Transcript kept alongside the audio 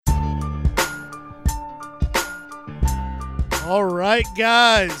All right,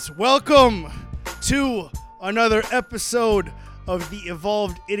 guys, welcome to another episode of the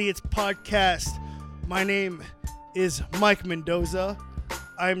Evolved Idiots podcast. My name is Mike Mendoza.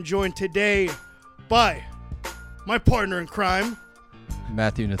 I'm joined today by my partner in crime,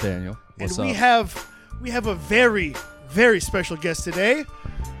 Matthew Nathaniel. What's and up? we have a very, very special guest today.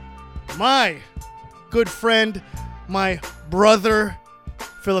 My good friend, my brother,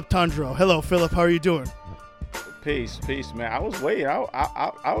 Philip Tondreau. Hello, Philip. How are you doing? Peace, man. I was waiting. I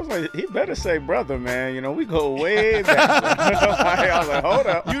was like, he better say brother, man. You know, we go way back. I was like, hold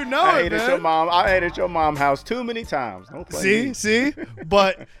up. You know I it, ate at man. your mom. I ate at your mom's house too many times. Don't play me. See?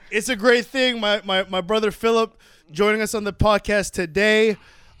 But it's a great thing. My brother Philip joining us on the podcast today.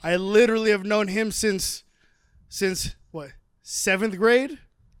 I literally have known him since what, 7th grade?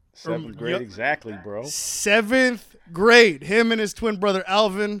 Seventh grade, exactly, bro. 7th grade. Him and his twin brother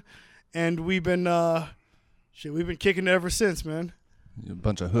Alvin, and we've been kicking it ever since, man. A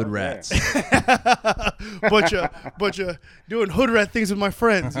bunch of hood rats. bunch of doing hood rat things with my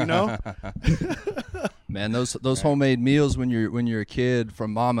friends, you know. Man, those homemade meals when you're a kid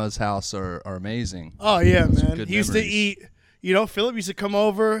from Mama's house are amazing. Oh yeah, Those are man. good He used to memories. eat. You know, Philip used to come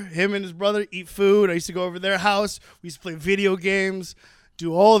over. Him and his brother eat food. I used to go over their house. We used to play video games,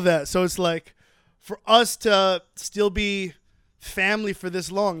 do all of that. So it's like, for us to still be family for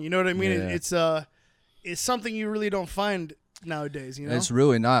this long, you know what I mean? Yeah. It's something you really don't find nowadays, you know? It's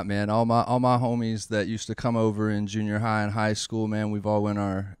really not, man. All my homies that used to come over in junior high and high school, man, we've all went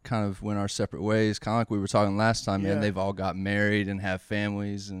our separate ways. Kind of like we were talking last time, man. Yeah. They've all got married and have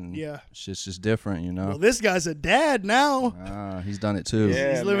families, and Yeah. it's just different, you know. Well, this guy's a dad now. He's done it too.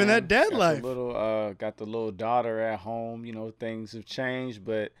 Yeah, He's living that dad life. Got the little daughter at home. You know, things have changed,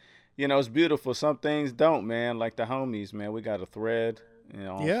 but you know, it's beautiful. Some things don't, man. Like the homies, man. We got a thread, you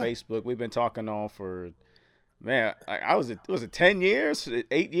know, on Facebook. We've been talking on for, man, was it 10 years,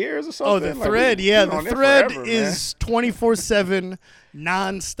 8 years or something? Oh, the Like, thread, we yeah. been The on there thread forever, man. is 24/7,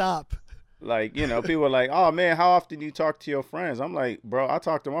 nonstop. Like, you know, people are like, oh, man, how often do you talk to your friends? I'm like, bro, I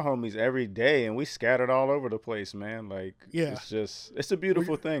talk to my homies every day, and we scattered all over the place, man. Like, Yeah. it's a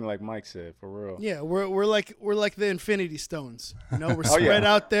beautiful thing, like Mike said, for real. Yeah, we're like the Infinity Stones. You know, we're Oh, yeah. spread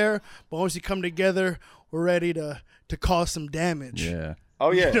out there, but once you come together, we're ready to cause some damage. Yeah. Oh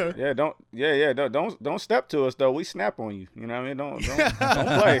yeah, Yeah. don't step to us though. We snap on you. You know what I mean? Don't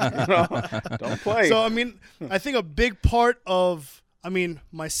play. You know? Don't play. So I mean, I think a big part of,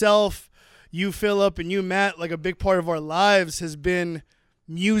 myself, you Philip, and you Matt, like a big part of our lives has been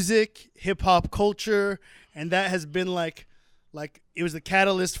music, hip hop culture, and that has been like it was the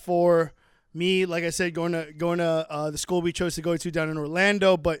catalyst for me, like I said, going to the school we chose to go to down in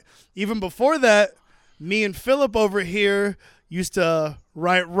Orlando. But even before that, me and Philip over here used to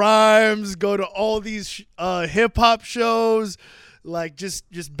write rhymes, go to all these hip hop shows, like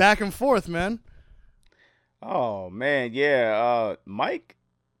just back and forth, man. Oh man, yeah. Mike,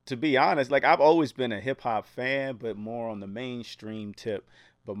 to be honest, like I've always been a hip hop fan, but more on the mainstream tip.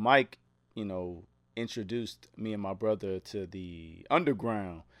 But Mike, you know, introduced me and my brother to the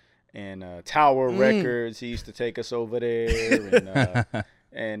underground and Tower Records. He used to take us over there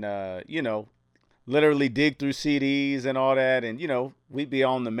and you know, literally dig through CDs and all that. And, you know, we'd be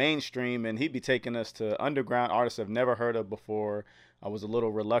on the mainstream and he'd be taking us to underground artists I've never heard of before. I was a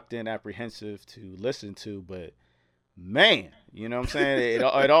little reluctant, apprehensive to listen to, but man, you know what I'm saying?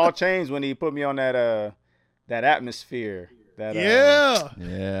 It all changed when he put me on that atmosphere. That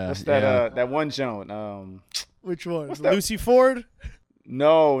Yeah. what's that that one joint? Which one? What's that? Lucy Ford?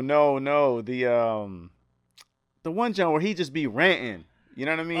 No. The one joint where he just be ranting. You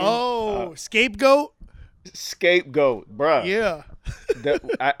know what I mean? Oh, Scapegoat? Scapegoat, bruh. Yeah.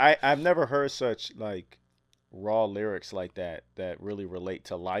 I've never heard such like raw lyrics like that really relate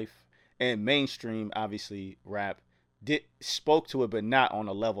to life. And mainstream, obviously, rap spoke to it, but not on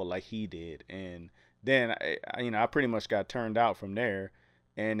a level like he did. And then I pretty much got turned out from there.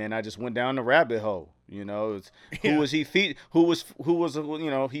 And then I just went down the rabbit hole. You know, who was he featured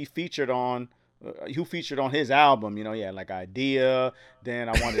on. Who featured on his album, you know, he had like Idea. Then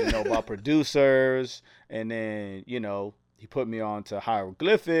I wanted to know about producers. And then, you know, he put me on to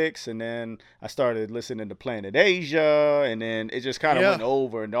Hieroglyphics. And then I started listening to Planet Asia. And then it just kind of went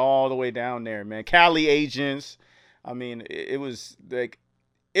over and all the way down there, man. Cali Agents. I mean, it was like,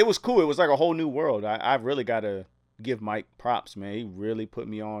 it was cool. It was like a whole new world. I really got to give Mike props, man. He really put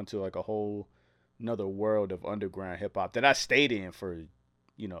me on to like a whole another world of underground hip hop that I stayed in for,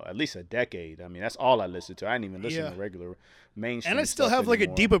 you know, at least a decade. I mean, that's all I listened to. I didn't even listen to regular mainstream. And I still stuff have like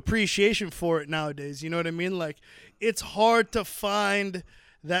anymore. a deep appreciation for it nowadays. You know what I mean? Like, it's hard to find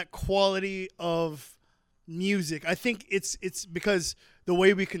that quality of music. I think it's because the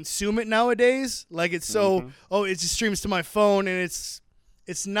way we consume it nowadays, like it's so it just streams to my phone, and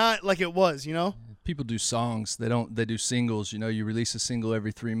it's not like it was, you know? People do songs. They do singles. You know, you release a single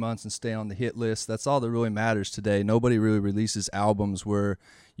every 3 months and stay on the hit list. That's all that really matters today. Nobody really releases albums where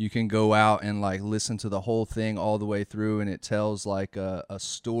you can go out and like listen to the whole thing all the way through, and it tells like a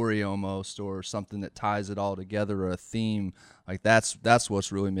story almost, or something that ties it all together, or a theme. Like that's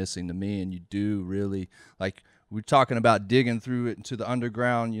what's really missing to me. And you do really, like, we're talking about digging through it into the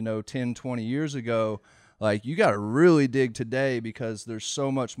underground, you know, 10, 20 years ago. Like, you got to really dig today, because there's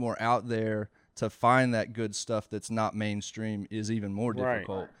so much more out there. To find that good stuff that's not mainstream is even more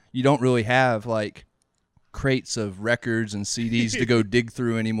difficult. Right. You don't really have like crates of records and CDs to go dig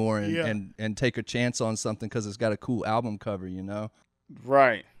through anymore and take a chance on something because it's got a cool album cover, you know?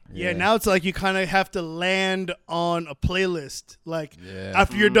 Right. Yeah, now it's like you kind of have to land on a playlist. Like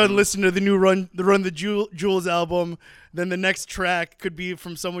after you're done listening to the new Run the Jewels album, then the next track could be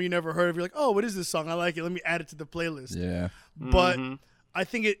from someone you never heard of. You're like, oh, what is this song? I like it. Let me add it to the playlist. Yeah. But I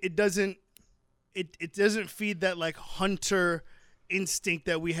think it doesn't feed that like hunter instinct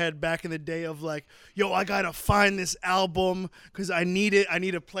that we had back in the day of like, yo, I gotta find this album because I need it. I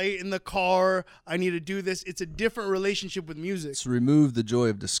need to play it in the car. I need to do this. It's a different relationship with music. It's remove the joy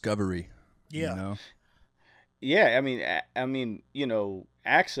of discovery. Yeah. You know? Yeah, I mean, you know,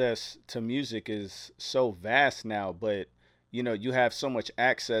 access to music is so vast now, but you know, you have so much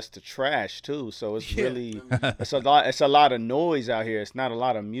access to trash too. So it's really it's a lot of noise out here. It's not a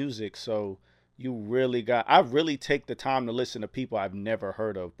lot of music. So I really take the time to listen to people I've never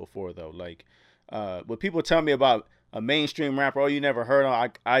heard of before, though. Like, when people tell me about a mainstream rapper, oh, you never heard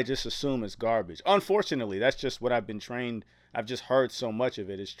of, I just assume it's garbage. Unfortunately, that's just what I've been trained. I've just heard so much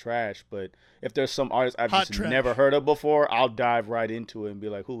of it. It's trash. But if there's some artists I've just never heard of before, I'll dive right into it and be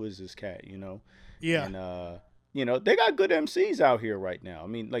like, who is this cat, you know? Yeah. And, you know, they got good MCs out here right now. I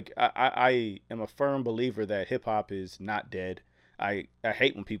mean, like, I am a firm believer that hip-hop is not dead. I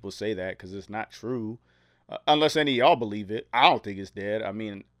hate when people say that because it's not true, unless any of y'all believe it. I don't think it's dead. I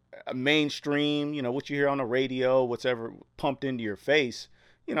mean, mainstream, you know, what you hear on the radio, whatever pumped into your face,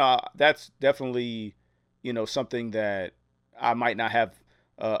 you know, that's definitely, you know, something that I might not have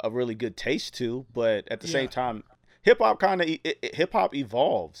a really good taste to. But at the same time, hip-hop hip-hop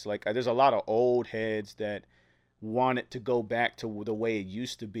evolves. Like, there's a lot of old heads that want it to go back to the way it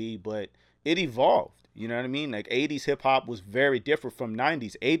used to be, but it evolved. You know what I mean? Like 80s hip hop was very different from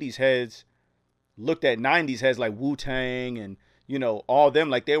 90s. 80s heads looked at 90s heads like Wu-Tang and, you know, all them,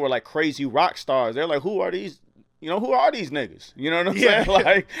 like they were like crazy rock stars. They're like, who are these? You know, who are these niggas? You know what I'm saying?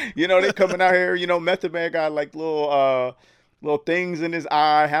 Like, you know, they coming out here, you know, Method Man got like little things in his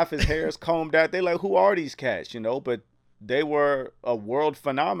eye, half his hair is combed out. They like, who are these cats? You know, but they were a world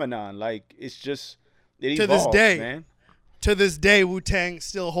phenomenon. Like, it's just, it evolves, man. To this day, Wu-Tang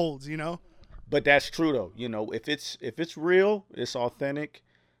still holds, you know? But that's true though. You know, if it's real, it's authentic,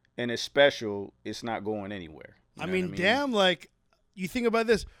 and it's special, it's not going anywhere. I mean, damn, like, you think about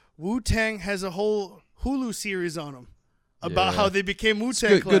this. Wu-Tang has a whole Hulu series on them about how they became Wu-Tang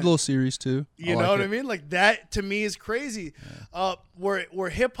Clan. Good little series too. You know what I mean? Like, that to me is crazy. Yeah. Where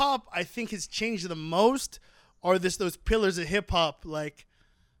hip hop I think has changed the most are those pillars of hip hop. Like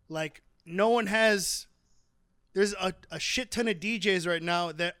no one has. There's a shit ton of DJs right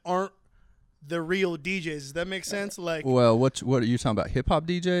now that aren't the real DJs. Does that make sense? Like, well, what are you talking about? Hip hop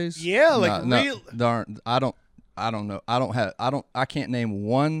DJs? Yeah, like real. Darn, I don't know. I can't name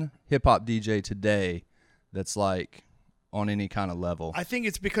one hip hop DJ today that's like on any kind of level. I think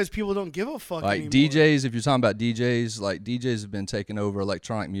it's because people don't give a fuck like anymore. DJs, if you're talking about DJs, like DJs have been taking over.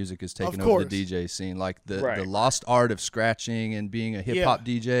 Electronic music has taken over the DJ scene. Like the lost art of scratching and being a hip hop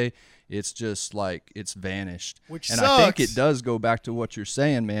DJ. It's just like it's vanished. Which sucks. I think it does go back to what you're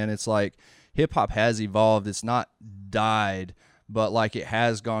saying, man. It's like hip hop has evolved. It's not died, but like it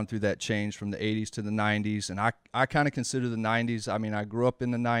has gone through that change from the 80s to the 90s. And I kind of consider the 90s. I mean, I grew up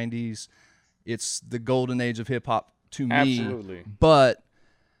in the 90s. It's the golden age of hip hop to me. Absolutely. But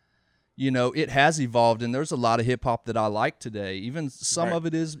you know, it has evolved, and there's a lot of hip hop that I like today. Even some of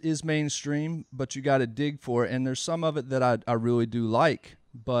it is mainstream, but you got to dig for it. And there's some of it that I really do like,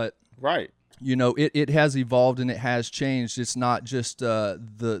 but you know, it has evolved and it has changed. It's not just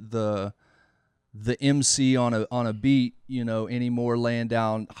the MC on a beat, you know, anymore laying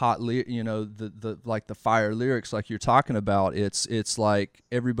down you know, the like the fire lyrics like you're talking about. It's like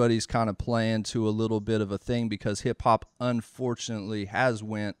everybody's kind of playing to a little bit of a thing because hip hop unfortunately has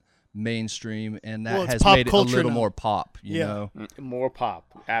went mainstream, and that has made it a little more pop, you know. More pop.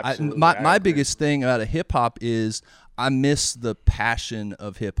 Absolutely. My biggest thing out of hip hop is I miss the passion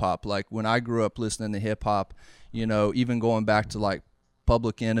of hip hop. Like when I grew up listening to hip hop, you know, even going back to like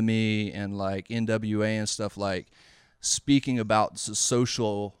Public Enemy and like NWA and stuff, like speaking about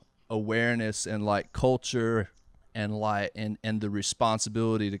social awareness and like culture and like and the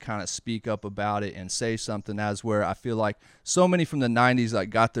responsibility to kind of speak up about it and say something, as where I feel like so many from the 90s like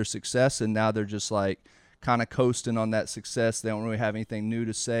got their success and now they're just like kind of coasting on that success. They don't really have anything new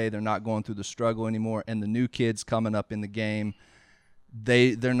to say. They're not going through the struggle anymore. And the new kids coming up in the game,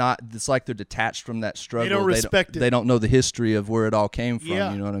 they're not, it's like they're detached from that struggle. They don't respect it. They don't know the history of where it all came from.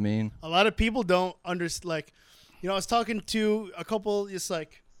 Yeah. You know what I mean? A lot of people don't understand. Like, you know, I was talking to a couple just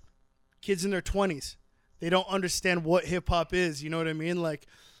like kids in their 20s. They don't understand what hip hop is. You know what I mean? Like,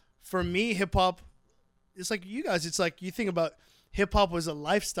 for me, hip hop, it's like you guys. It's like you think about hip hop was a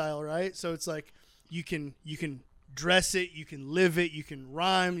lifestyle, right? So it's like you can dress it, you can live it, you can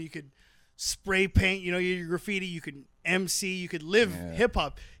rhyme, you could spray paint. You know, your graffiti. You can MC. You could live hip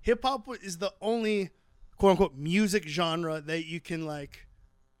hop. Hip hop is the only quote unquote music genre that you can like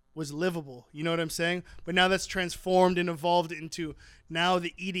was livable. You know what I'm saying? But now that's transformed and evolved into now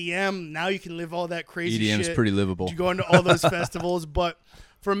the EDM. Now you can live all that crazy shit. EDM's pretty livable. You go into all those festivals. But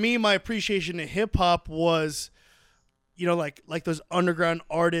for me, my appreciation of hip hop was, you know, like those underground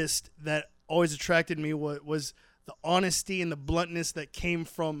artists that always attracted me was the honesty and the bluntness that came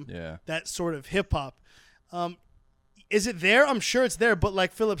from that sort of hip hop. Is it there? I'm sure it's there. But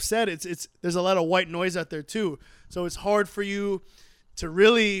like Philip said, it's there's a lot of white noise out there too. So it's hard for you to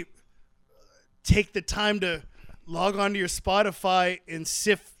really take the time to log onto your Spotify and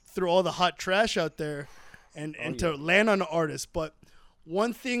sift through all the hot trash out there and to land on an artist. But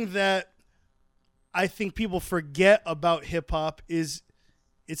one thing that I think people forget about hip-hop is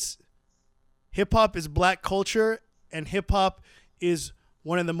hip-hop is black culture, and hip-hop is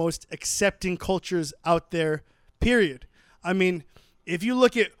one of the most accepting cultures out there, period. I mean, if you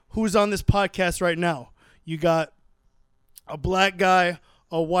look at who's on this podcast right now, you got a black guy,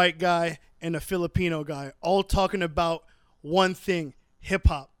 a white guy, and a Filipino guy, all talking about one thing: hip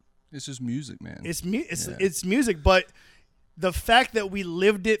hop. It's just music, man. It's music, but the fact that we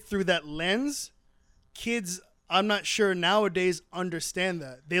lived it through that lens, kids, I'm not sure nowadays understand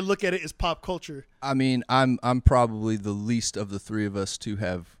that. They look at it as pop culture. I mean, I'm probably the least of the three of us to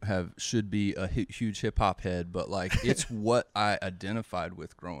have should be a huge hip hop head, but like it's what I identified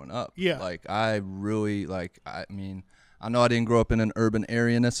with growing up. Yeah. Like I really I mean, I know I didn't grow up in an urban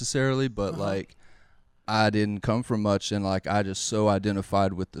area necessarily, but like I didn't come from much, and like I just so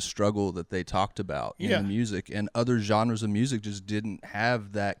identified with the struggle that they talked about in the music, and other genres of music just didn't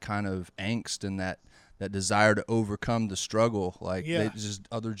have that kind of angst and that desire to overcome the struggle. Like they just,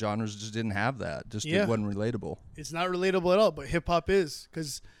 other genres just didn't have that. Just it wasn't relatable. It's not relatable at all, but hip hop is,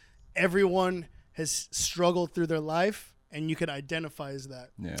 because everyone has struggled through their life and you could identify as that.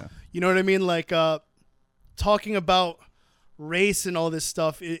 Yeah. You know what I mean? Like talking about race and all this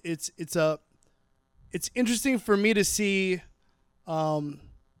stuff, it's interesting for me to see, you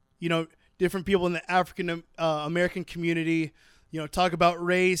know, different people in the African American community, you know, talk about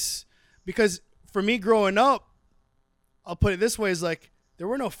race, because for me growing up, I'll put it this way, is like there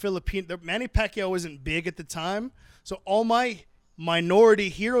were no Manny Pacquiao wasn't big at the time, so all my minority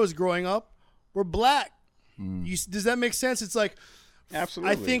heroes growing up were black. Does that make sense? It's like,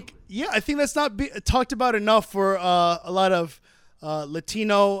 absolutely. I think that's not talked about enough for a lot of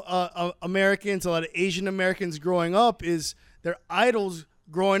Latino Americans, a lot of Asian Americans growing up, is their idols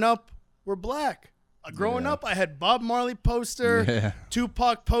growing up were black. Growing up, I had Bob Marley poster,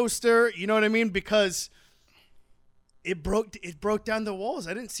 Tupac poster. You know what I mean? Because it broke down the walls.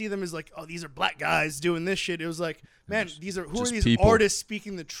 I didn't see them as like, oh, these are black guys doing this shit. It was like, man, who are these people, artists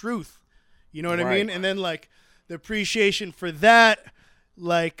speaking the truth? You know what I mean? And then like the appreciation for that,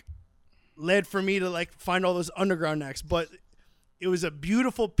 like, led for me to like find all those underground acts. But it was a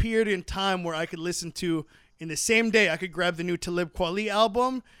beautiful period in time where I could listen to, in the same day, I could grab the new Talib Kweli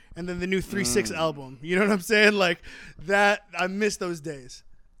album and then the new 3-6 album. You know what I'm saying? Like that, I miss those days.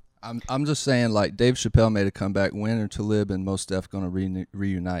 I'm just saying, like, Dave Chappelle made a comeback. When are Talib and Mos Def gonna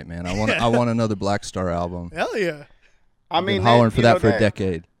reunite, man? I want another Black Star album. Hell yeah! I've been hollering for that for a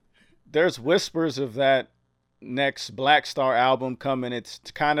decade. There's whispers of that next Black Star album coming. It's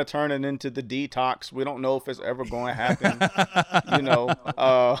kind of turning into the Detox. We don't know if it's ever going to happen.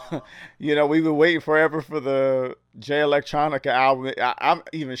 You know, we've been waiting forever for the Jay Electronica album. I'm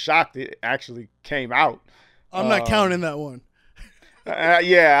even shocked it actually came out. I'm not counting that one.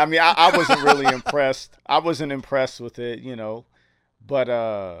 I mean, I wasn't really impressed. I wasn't impressed with it, you know.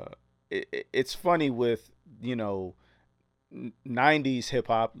 But it's funny with, you know, 90s hip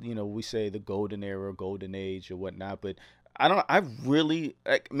hop, we say the golden era, golden age or whatnot, but I really,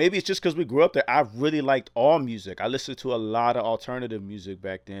 like, maybe it's just because we grew up there. I really liked all music. I listened to a lot of alternative music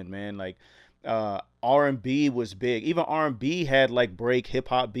back then, man. Like, R&B was big. Even R&B had like break hip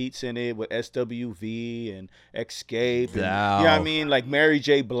hop beats in it with SWV and Escape. And, yeah, I mean, like Mary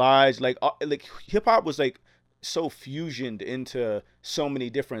J. Blige, like hip hop was like so fusioned into so many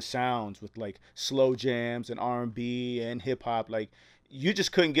different sounds with like slow jams and R&B and hip hop. Like, you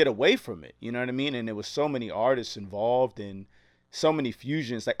just couldn't get away from it. You know what I mean? And there was so many artists involved and so many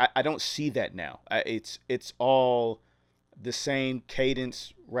fusions. Like, I don't see that now. It's all the same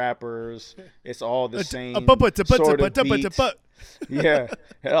cadence rappers. It's all the same sort of beats. Yeah,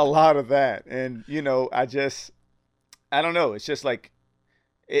 a lot of that. And, I don't know. It's just like,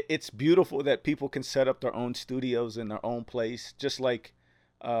 it's beautiful that people can set up their own studios in their own place. Just like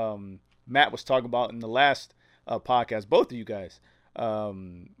Matt was talking about in the last podcast, both of you guys,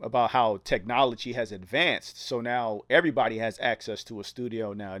 about how technology has advanced. So now everybody has access to a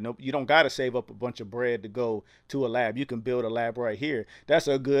studio now. No, you don't got to save up a bunch of bread to go to a lab. You can build a lab right here. That's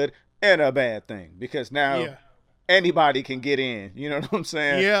a good and a bad thing, because now anybody can get in. You know what I'm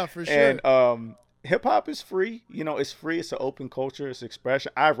saying? Yeah, for sure. And hip hop is free. It's free. It's an open culture. It's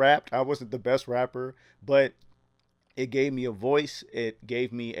expression. I rapped. I wasn't the best rapper, but it gave me a voice. It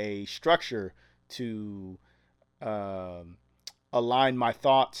gave me a structure to align my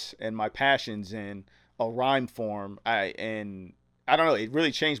thoughts and my passions in a rhyme form. I don't know, it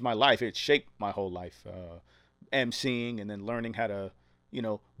really changed my life. It shaped my whole life. MCing and then learning how to,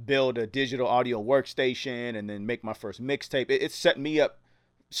 build a digital audio workstation and then make my first mixtape. It set me up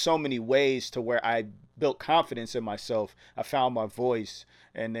so many ways to where I built confidence in myself. I found my voice,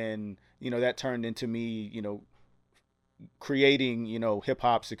 and then, that turned into me, creating,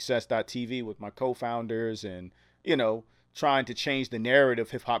 hiphopsuccess.tv with my co-founders and, trying to change the narrative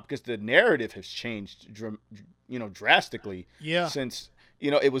of hip hop, because the narrative has changed, drastically. Yeah. Since,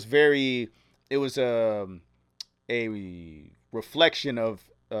 it was a reflection of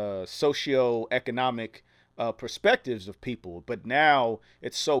socioeconomic perspectives of people, but now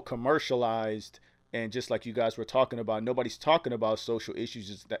it's so commercialized. And just like you guys were talking about, nobody's talking about social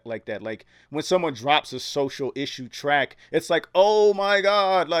issues like that. Like, when someone drops a social issue track, it's like, oh my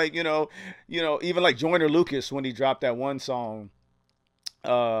God, like, even like Joyner Lucas, when he dropped that one song,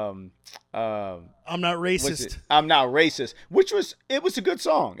 I'm Not Racist. I'm Not Racist, it was a good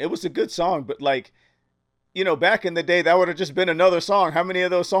song. It was a good song, but like, back in the day, that would have just been another song. How many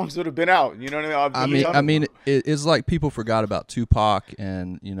of those songs would have been out? You know what I mean? I mean, it's like people forgot about Tupac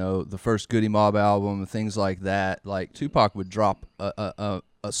and, the first Goody Mob album and things like that. Like, Tupac would drop a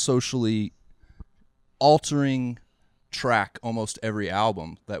socially altering track almost every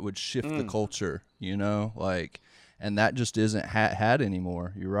album that would shift the culture, and that just isn't had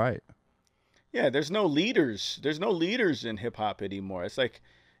anymore. You're right. Yeah, there's no leaders. There's no leaders in hip hop anymore. It's like,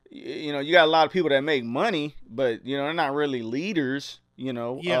 you got a lot of people that make money, but they're not really leaders.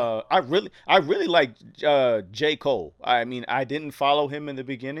 Yeah. I really like J. Cole. I mean, I didn't follow him in the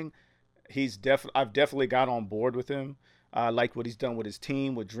beginning. I've definitely got on board with him. I like what he's done with his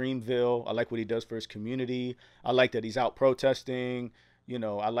team, with Dreamville. I like what he does for his community. I like that he's out protesting.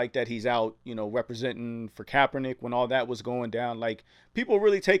 I like that he's out, representing for Kaepernick when all that was going down. Like, people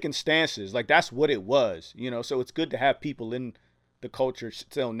really taking stances. Like, that's what it was. So it's good to have people in the culture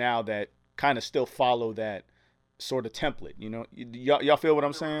still now that kind of still follow that sort of template. Y'all feel what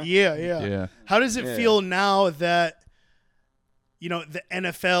I'm saying? Yeah. How does it feel now that the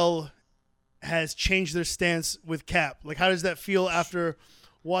NFL has changed their stance with Cap? Like, how does that feel after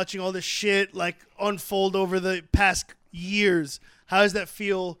watching all this shit like unfold over the past years? How does that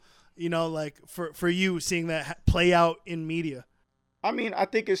feel, like for you, seeing that play out in media? I mean, I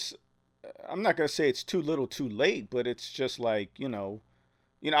think I'm not going to say it's too little too late, but it's just like,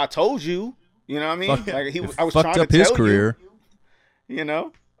 I told you, you know what I mean? Like, I was trying to tell his career.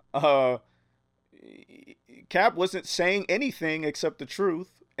 Cap wasn't saying anything except the truth.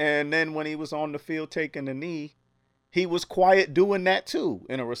 And then when he was on the field taking the knee, he was quiet doing that too,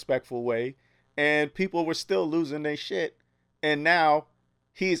 in a respectful way. And people were still losing their shit. And now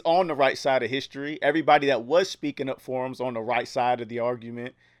he's on the right side of history. Everybody that was speaking up for him's on the right side of the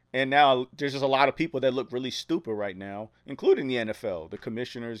argument. And now there's just a lot of people that look really stupid right now, including the NFL. The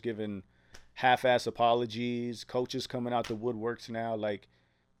commissioners giving half-ass apologies, coaches coming out the woodworks now. Like,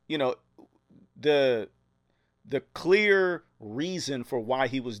 the clear reason for why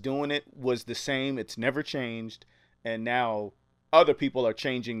he was doing it was the same. It's never changed. And now other people are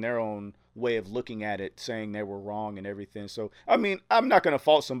changing their own way of looking at it, saying they were wrong and everything. So, I mean, I'm not going to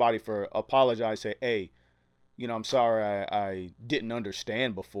fault somebody for apologize, say, hey, I'm sorry I didn't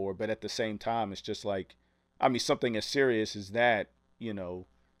understand before, but at the same time, it's just like, I mean, something as serious as that,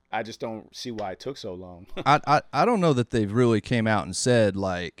 I just don't see why it took so long. I don't know that they've really came out and said,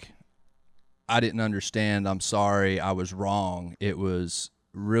 like, I didn't understand, I'm sorry, I was wrong. It was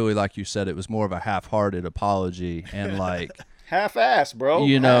really, like you said, it was more of a half-hearted apology, and like half-ass, bro.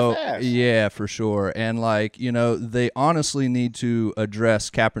 Half-ass. Yeah, for sure. And like, they honestly need to address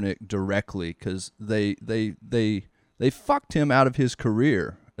Kaepernick directly, because they fucked him out of his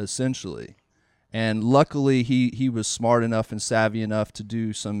career essentially. And luckily he was smart enough and savvy enough to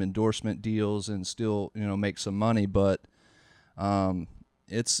do some endorsement deals and still, make some money, but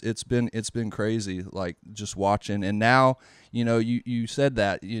it's been crazy, like, just watching. And now, you said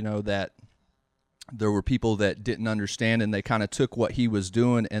that, that there were people that didn't understand, and they kind of took what he was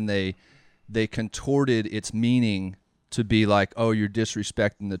doing and they contorted its meaning to be like, oh, you're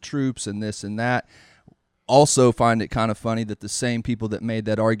disrespecting the troops and this and that. Also find it kind of funny that the same people that made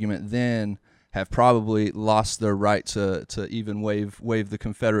that argument then have probably lost their right to even wave the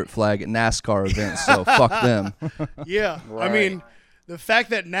Confederate flag at NASCAR events. So fuck them. Yeah. Right. I mean, the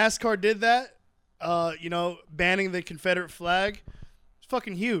fact that NASCAR did that, banning the Confederate flag, it's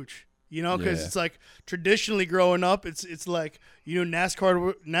fucking huge. Because it's like traditionally growing up, it's like,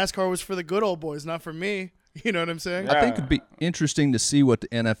 NASCAR was for the good old boys, not for me. You know what I'm saying? I think it'd be interesting to see what the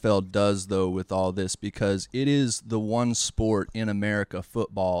NFL does, though, with all this, because it is the one sport in America,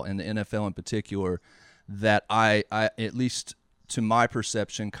 football, and the NFL in particular, that I at least to my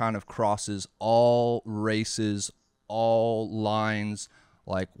perception, kind of crosses all races, all lines.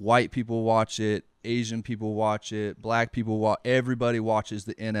 Like, white people watch it, Asian people watch it, black people watch. Everybody watches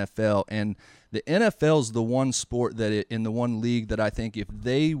the NFL, and the NFL is the one sport in the one league that I think, if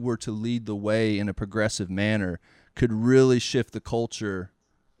they were to lead the way in a progressive manner, could really shift the culture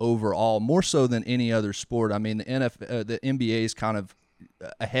overall, more so than any other sport. I mean, the NBA is kind of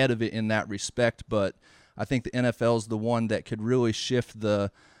ahead of it in that respect, but I think the NFL is the one that could really shift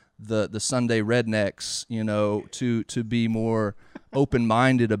the Sunday rednecks, to be more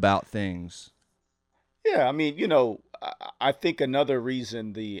open-minded about things. Yeah, I mean, I think another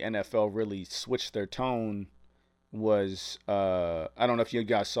reason the NFL really switched their tone was, I don't know if you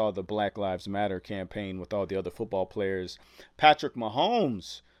guys saw the Black Lives Matter campaign with all the other football players. Patrick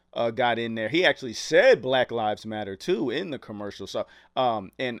Mahomes got in there. He actually said Black Lives Matter too in the commercial. So,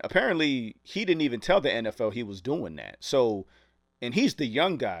 and apparently he didn't even tell the NFL he was doing that. So, and he's the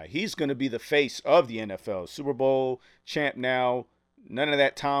young guy. He's going to be the face of the NFL. Super Bowl champ now. None of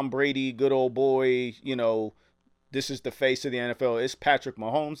that Tom Brady, good old boy, this is the face of the NFL. It's Patrick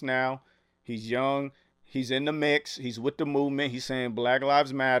Mahomes now. He's young. He's in the mix. He's with the movement. He's saying Black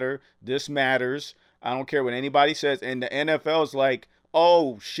Lives Matter. This matters. I don't care what anybody says. And the NFL is like,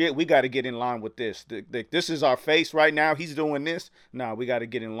 oh, shit, we got to get in line with this. This is our face right now. He's doing this. Nah, we got to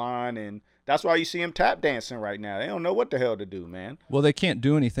get in line. And that's why you see him tap dancing right now. They don't know what the hell to do, man. Well, they can't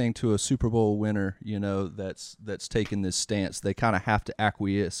do anything to a Super Bowl winner, that's taken this stance. They kind of have to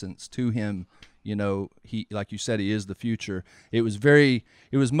acquiesce to him. He, like you said, he is the future. It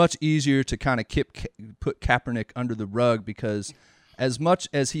was much easier to kind of put Kaepernick under the rug, because as much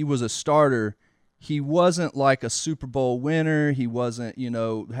as he was a starter, he wasn't like a Super Bowl winner. He wasn't,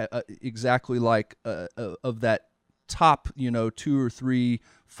 exactly like of that top, 2 or 3,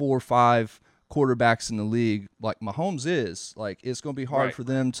 4, 5 quarterbacks in the league like Mahomes is. Like, it's going to be hard for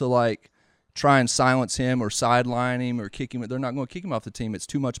them to like try and silence him or sideline him or kick him. They're not going to kick him off the team. It's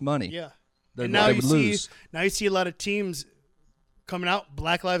too much money. Yeah. And now they would lose. Now you see a lot of teams coming out,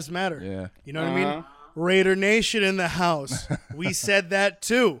 Black Lives Matter. Yeah. You know what I mean? Raider Nation in the house. We said that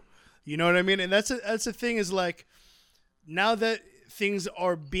too. You know what I mean? And that's the thing, is like, now that things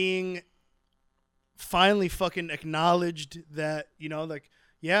are being finally fucking acknowledged that, like,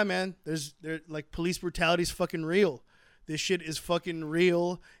 yeah, man, like, police brutality is fucking real. This shit is fucking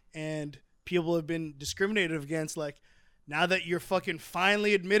real, and people have been discriminated against. Like, now that you're fucking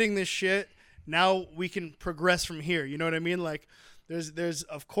finally admitting this shit, now we can progress from here. You know what I mean? Like, there's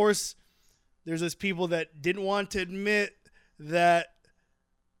of course there's those people that didn't want to admit that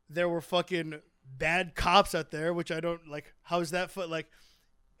there were fucking bad cops out there, which I don't like. How is that like,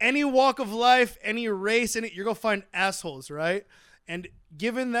 any walk of life, any race, you're gonna find assholes, right? And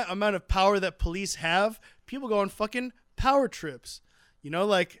given that amount of power that police have, people go on fucking power trips.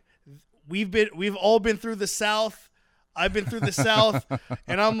 Like, we've all been through the South. I've been through the South,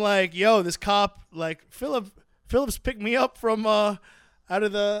 and I'm like, yo, this cop, like, Phillips picked me up from out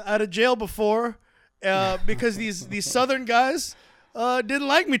of jail before, because these Southern guys didn't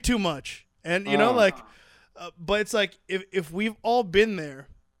like me too much, and but it's like, if we've all been there,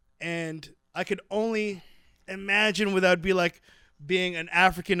 and I could only imagine what that would be like being an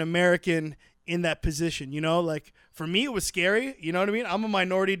African American in that position, like for me it was scary, you know what I mean? I'm a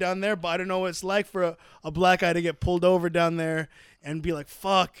minority down there, but I don't know what it's like for a black guy to get pulled over down there and be like,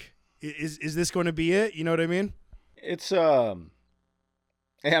 fuck, is this going to be it? You know what I mean? It's it's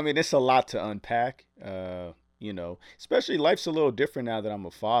a lot to unpack. Especially life's a little different now that I'm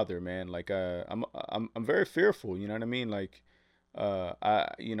a father, man. Like I'm very fearful, you know what I mean? Like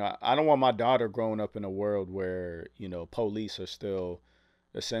I don't want my daughter growing up in a world where, police are still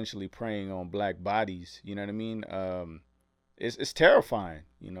essentially preying on black bodies, you know what I mean? It's terrifying,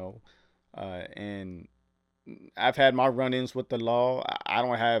 and I've had my run-ins with the law.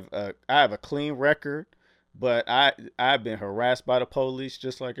 I have a clean record, but I've been harassed by the police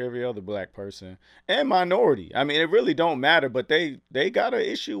just like every other black person and minority. I mean, it really don't matter, but they got an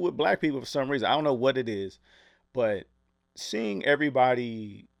issue with black people for some reason. I don't know what it is, but seeing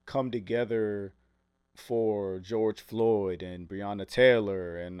everybody come together for George Floyd and Breonna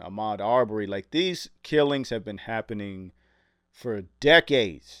Taylor and Ahmaud Arbery, like these killings have been happening for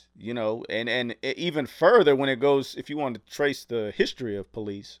decades, and even further when it goes, if you want to trace the history of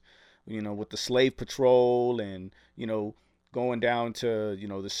police, with the slave patrol and, going down to,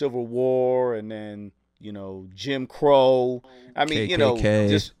 the Civil War and then, Jim Crow. I mean,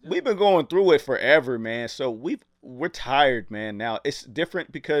 KKK. We've been going through it forever, man. So we're tired, man. Now it's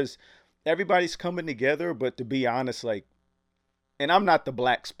different because everybody's coming together, but to be honest, like, and I'm not the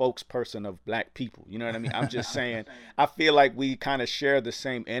black spokesperson of black people, you know what I mean? I'm just saying, I feel like we kind of share the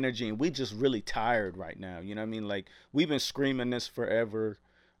same energy and we just really tired right now. You know what I mean? Like we've been screaming this forever,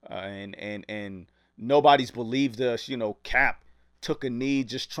 and nobody's believed us. Cap took a knee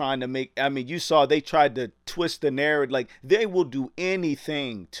just trying to make, you saw they tried to twist the narrative. Like they will do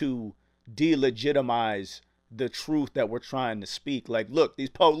anything to delegitimize the truth that we're trying to speak. Like, look, these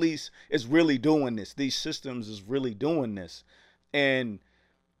police is really doing this. These systems is really doing this. And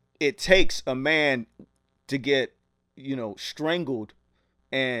it takes a man to get, strangled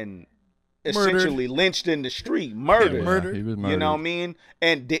and essentially lynched in the street, murdered. Yeah, murdered. He was murdered. You know what I mean?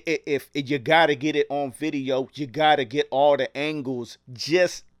 And if you got to get it on video, you got to get all the angles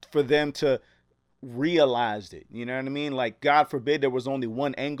just for them to realize it. You know what I mean? Like, God forbid there was only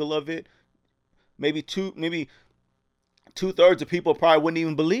one angle of it. Maybe two-thirds of people probably wouldn't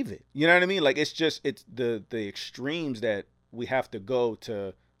even believe it. You know what I mean? Like, it's the extremes that we have to go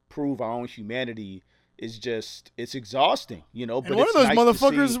to prove our own humanity is just, it's exhausting, But and one of those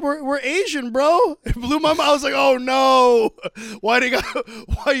motherfuckers were Asian, bro. It blew my mind. I was like, oh no, why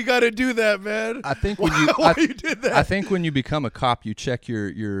you got to do that, man? I think why you did that? I think when you become a cop, you check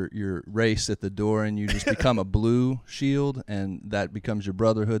your race at the door, and you just become a blue shield, and that becomes your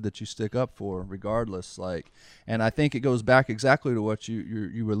brotherhood that you stick up for, regardless. Like, and I think it goes back exactly to what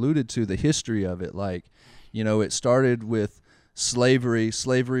you alluded to, the history of it. Like, it started with slavery.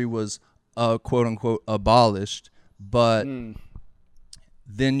 Slavery was quote unquote abolished, but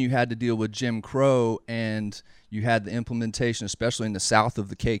then you had to deal with Jim Crow, and you had the implementation, especially in the South, of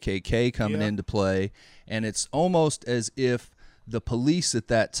the KKK coming into play. And it's almost as if the police at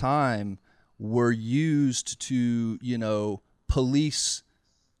that time were used to, police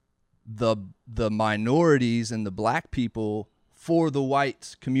the minorities and the black people for the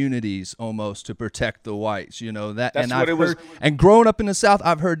white communities, almost to protect the whites, that. That's and what I've it was. heard, and growing up in the South,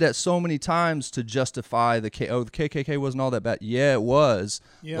 I've heard that so many times to justify the KKK wasn't all that bad. Yeah, it was.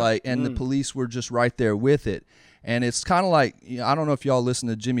 Yeah. Like, and the police were just right there with it. And it's kind of like, I don't know if y'all listen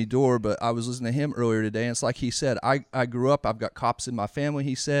to Jimmy Dore, but I was listening to him earlier today, and it's like he said, I grew up, I've got cops in my family.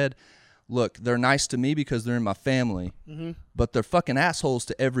 He said, look, they're nice to me because they're in my family, but they're fucking assholes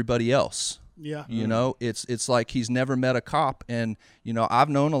to everybody else. Yeah. It's like he's never met a cop. And, I've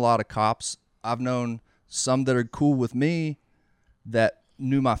known a lot of cops. I've known some that are cool with me that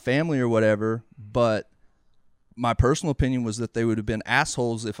knew my family or whatever, but my personal opinion was that they would have been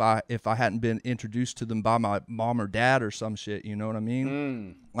assholes if I hadn't been introduced to them by my mom or dad or some shit. You know what I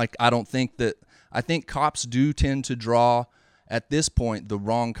mean? Like, I think cops do tend to draw, at this point, the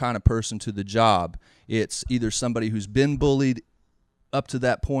wrong kind of person to the job. It's either somebody who's been bullied up to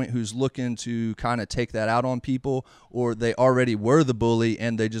that point, who's looking to kind of take that out on people, or they already were the bully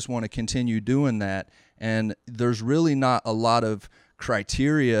and they just want to continue doing that. And there's really not a lot of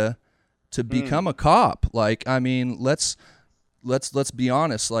criteria to become a cop. Like, let's be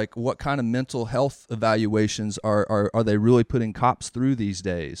honest. Like, what kind of mental health evaluations are they really putting cops through these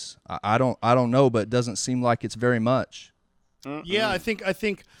days? I don't know, but it doesn't seem like it's very much. Yeah, I think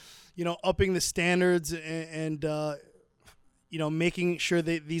upping the standards and making sure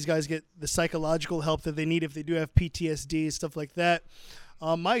that these guys get the psychological help that they need if they do have PTSD, stuff like that.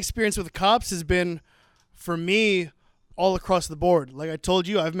 My experience with the cops has been for me, all across the board, like I told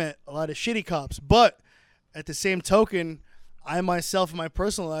you, I've met a lot of shitty cops, but at the same token, I myself in my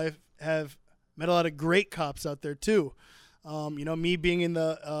personal life have met a lot of great cops out there too. Me being in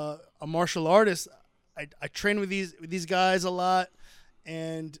a martial artist, I train with these guys a lot,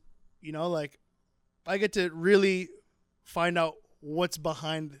 and like I get to really find out what's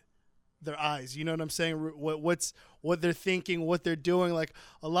behind their eyes. You know what I'm saying? What they're thinking, what they're doing. Like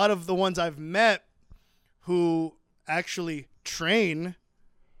a lot of the ones I've met who actually train,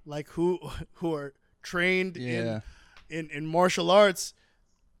 like who are trained in martial arts,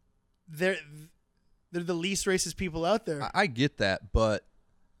 they're the least racist people out there. I get that, but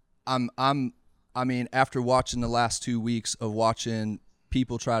I mean, after watching the last 2 weeks of watching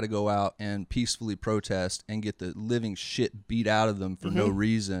people try to go out and peacefully protest and get the living shit beat out of them for no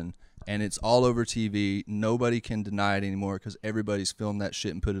reason, and it's all over TV, nobody can deny it anymore because everybody's filmed that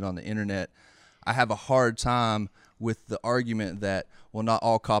shit and put it on the internet. I have a hard time with the argument that, well, not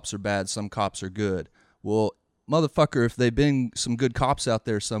all cops are bad, some cops are good. Well, motherfucker, if they've been some good cops out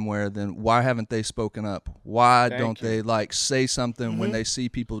there somewhere, then why haven't they spoken up? Why don't they like say something when they see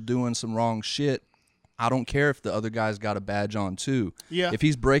people doing some wrong shit? I don't care if the other guy's got a badge on too. Yeah. If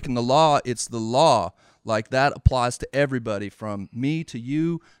he's breaking the law, it's the law. Like that applies to everybody, from me to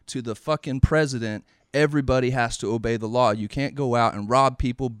you to the fucking president. Everybody has to obey the law. You can't go out and rob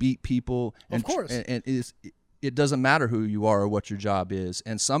people, beat people. And, of course. And it doesn't matter who you are or what your job is.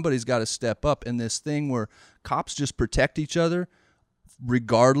 And somebody's got to step up in this thing where cops just protect each other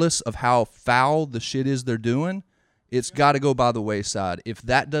regardless of how foul the shit is they're doing. It's got to go by the wayside. If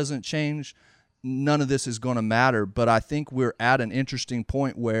that doesn't change, none of this is going to matter. But I think we're at an interesting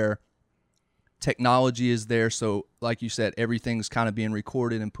point where technology is there. So like you said, everything's kind of being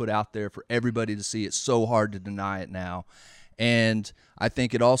recorded and put out there for everybody to see. It's so hard to deny it now. And I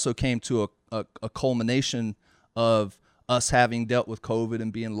think it also came to a culmination of us having dealt with COVID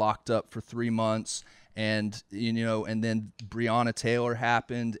and being locked up for 3 months. And, and then Breonna Taylor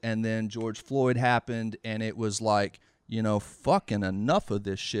happened, and then George Floyd happened. And it was like, fucking enough of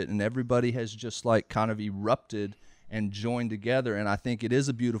this shit. And everybody has just like kind of erupted and joined together. And I think it is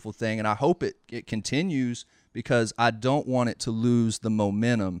a beautiful thing. And I hope it continues, because I don't want it to lose the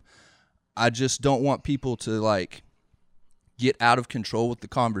momentum. I just don't want people to like get out of control with the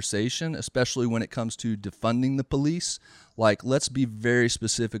conversation, especially when it comes to defunding the police. Like, let's be very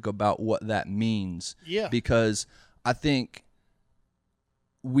specific about what that means. Yeah. Because I think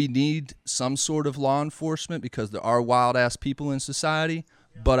we need some sort of law enforcement, because there are wild ass people in society.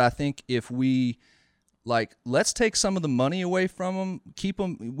 Yeah. But I think if we let's take some of the money away from them,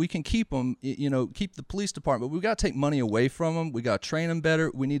 we can keep them, keep the police department, but we got to take money away from them. We got to train them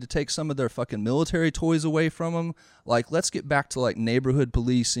better. We need to take some of their fucking military toys away from them. Like, let's get back to like neighborhood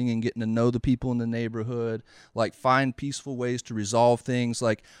policing and getting to know the people in the neighborhood, like find peaceful ways to resolve things.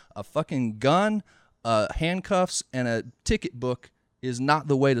 Like a fucking gun, handcuffs, and a ticket book is not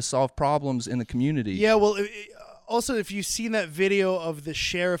the way to solve problems in the community. Yeah, well, also, if you've seen that video of the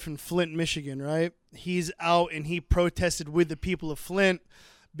sheriff in Flint, Michigan, right? He's out and he protested with the people of Flint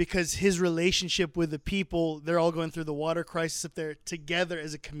because his relationship with the people, they're all going through the water crisis up there together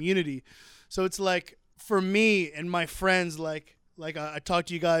as a community. So it's like, for me and my friends, like I talk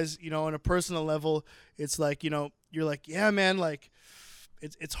to you guys, on a personal level, it's like, you're like, yeah, man, like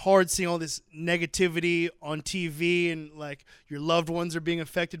it's hard seeing all this negativity on TV and like your loved ones are being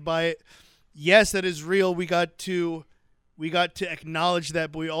affected by it. Yes, that is real. We got to acknowledge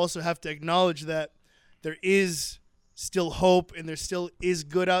that, but we also have to acknowledge that there is still hope and there still is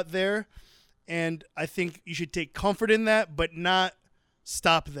good out there. And I think you should take comfort in that, but not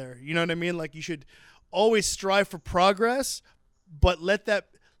stop there. You know what I mean? Like, you should always strive for progress, but let that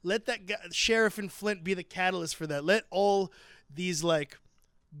sheriff in Flint be the catalyst for that. Let all these like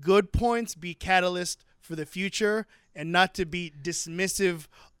good points be catalyst for the future, and not to be dismissive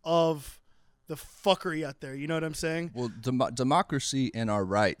of the fuckery out there. You know what I'm saying? Well, democracy and our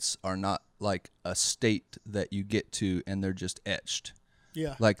rights are not like a state that you get to and they're just etched.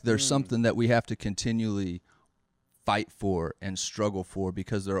 Yeah. Like, there's something that we have to continually fight for and struggle for,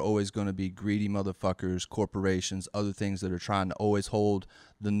 because there are always going to be greedy motherfuckers, corporations, other things that are trying to always hold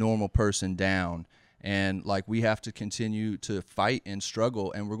the normal person down. And like, we have to continue to fight and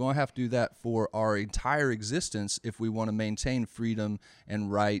struggle, and we're going to have to do that for our entire existence if we want to maintain freedom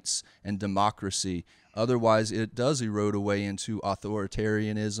and rights and democracy. Otherwise, it does erode away into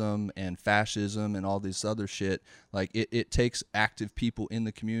authoritarianism and fascism and all this other shit. Like, it takes active people in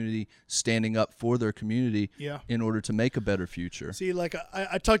the community standing up for their community in order to make a better future. See, like,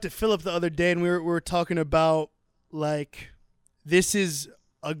 I talked to Philip the other day, and we were talking about, like, this is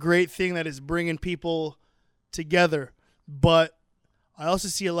a great thing that is bringing people together, but I also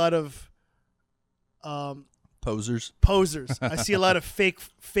see a lot of Posers. I see a lot of fake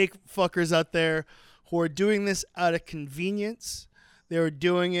fuckers out there who are doing this out of convenience. They were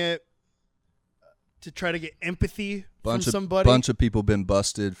doing it to try to get empathy from somebody. Bunch of people been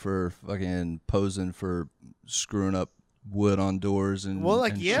busted for fucking posing for screwing up wood on doors and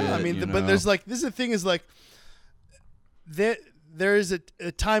like, and yeah, shit, I mean, you but know? there's like, this is the thing is like, there is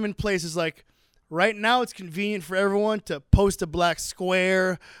a time and place. Is like, right now it's convenient for everyone to post a black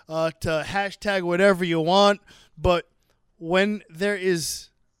square, to hashtag whatever you want. But when there is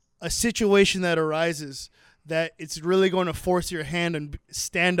a situation that arises that it's really going to force your hand and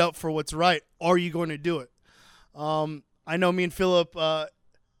stand up for what's right, are you going to do it? I know me and Philip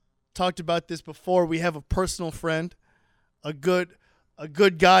talked about this before. We have a personal friend, a good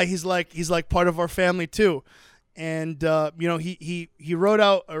guy. He's like part of our family too. And he wrote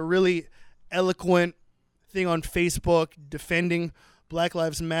out a really eloquent thing on Facebook defending Black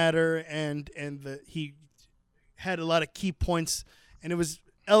Lives Matter, and he had a lot of key points, and it was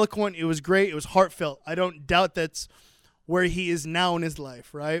eloquent. It was great. It was heartfelt. I don't doubt that's where he is now in his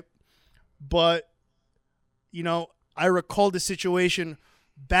life, right? But I recalled the situation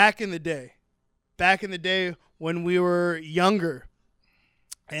back in the day when we were younger,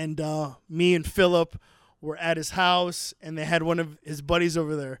 and me and Philip were at his house, and they had one of his buddies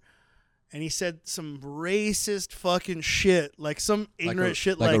over there, and he said some racist fucking shit, like some ignorant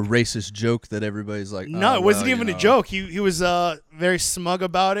shit, like a racist joke that everybody's like, no, it wasn't even a joke. He was very smug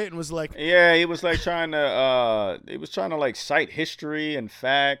about it and was like, yeah, he was like trying to like cite history and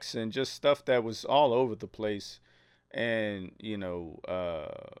facts and just stuff that was all over the place, and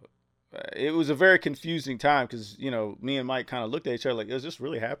it was a very confusing time because me and Mike kind of looked at each other like, is this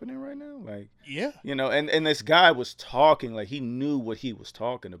really happening right now? Like, yeah, and this guy was talking like he knew what he was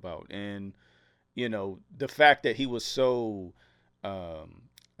talking about, and the fact that he was so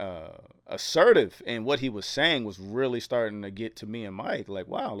assertive in what he was saying was really starting to get to me and Mike. Like,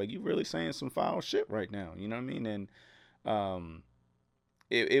 wow, like you really saying some foul shit right now. You know what I mean? And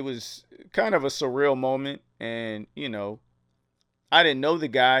it was kind of a surreal moment, and I didn't know the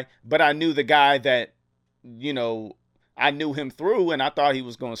guy, but I knew the guy that, I knew him through, and I thought he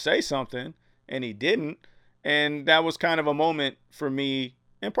was going to say something, and he didn't. And that was kind of a moment for me,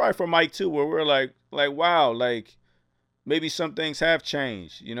 and probably for Mike too, where we're like, wow, like maybe some things have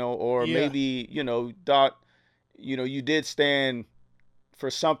changed, or maybe, thought, you did stand for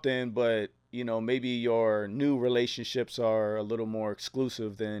something, but, maybe your new relationships are a little more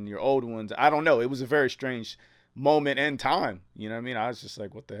exclusive than your old ones. I don't know. It was a very strange moment in time. You know what I mean? I was just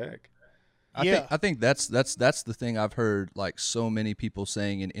like, what the heck? I think that's the thing I've heard like so many people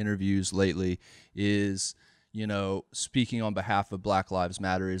saying in interviews lately is, speaking on behalf of Black Lives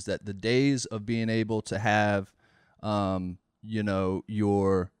Matter, is that the days of being able to have,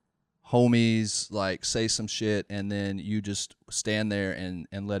 your homies like say some shit and then you just stand there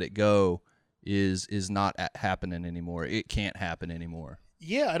and let it go is not happening anymore. It can't happen anymore.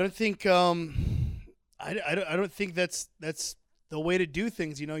 Yeah, I don't think I don't think that's the way to do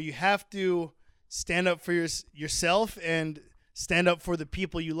things. You have to stand up for yourself and stand up for the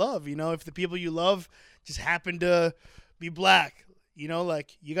people you love. If the people you love just happen to be black,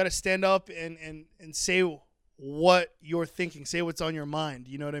 like you got to stand up and say what you're thinking, say what's on your mind.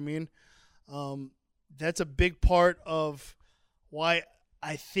 You know what I mean? That's a big part of why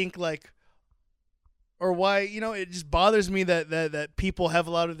I think or why, it just bothers me that people have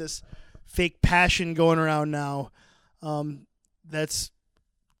a lot of this fake passion going around now. That's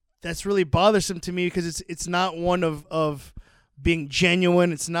really bothersome to me because it's not one of being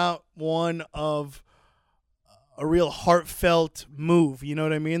genuine. It's not one of a real heartfelt move. You know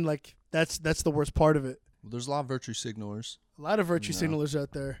what I mean? Like that's the worst part of it. There's a lot of virtue signalers. A lot of virtue signalers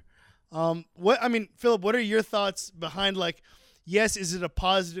out there. Philip, what are your thoughts behind yes, is it a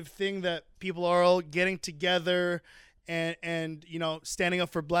positive thing that people are all getting together and standing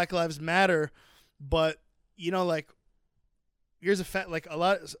up for Black Lives Matter, but here's a fact,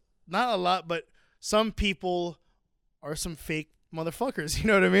 not a lot, but some people are some fake motherfuckers. You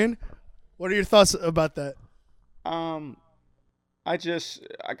know what I mean? What are your thoughts about that? I'm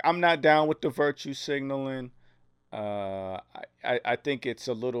not down with the virtue signaling. I think it's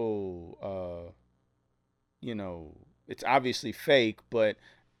a little, it's obviously fake, but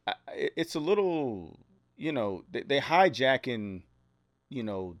it's a little, they hijacking,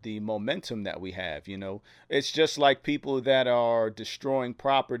 the momentum that we have. It's just like people that are destroying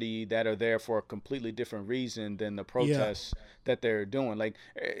property that are there for a completely different reason than the protests that they're doing. Like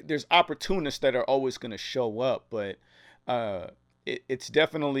there's opportunists that are always going to show up, but it's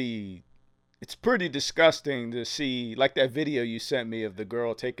definitely it's pretty disgusting to see, like that video you sent me of the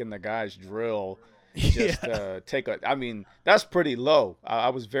girl taking the guy's drill. Just take a. I mean, that's pretty low. I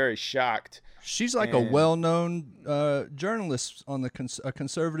was very shocked. She's like a well-known journalist on the a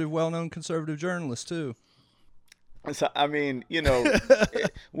conservative, well-known conservative journalist too. So I mean,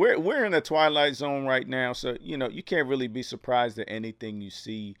 we're in a twilight zone right now, so you can't really be surprised at anything you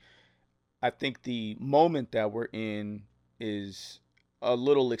see. I think the moment that we're in is a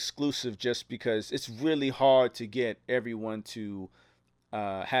little exclusive, just because it's really hard to get everyone to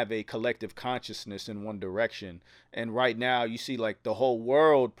have a collective consciousness in one direction. And right now, you see like the whole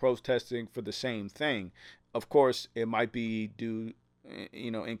world protesting for the same thing. Of course, it might be due,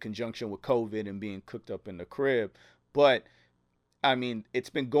 in conjunction with COVID and being cooked up in the crib. But I mean, it's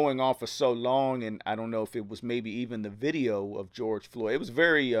been going on for so long, and I don't know if it was maybe even the video of George Floyd. It was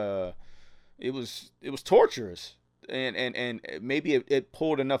very, it was torturous. And maybe it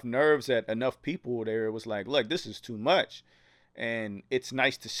pulled enough nerves at enough people there. It was like, look, this is too much. And it's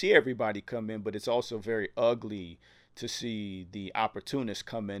nice to see everybody come in, but it's also very ugly to see the opportunists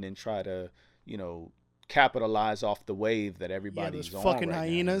come in and try to, capitalize off the wave that everybody's those on fucking right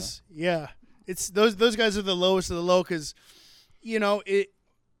hyenas. Now, Yeah, it's those guys are the lowest of the low, because, it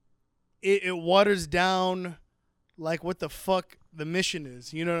waters down like what the fuck the mission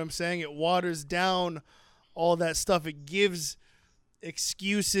is. You know what I'm saying? It waters down all that stuff. It gives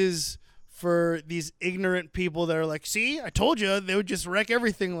excuses for these ignorant people that are like, see, I told you they would just wreck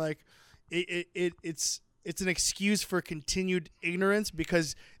everything. Like, it's an excuse for continued ignorance,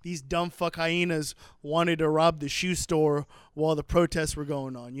 because these dumb fuck hyenas wanted to rob the shoe store while the protests were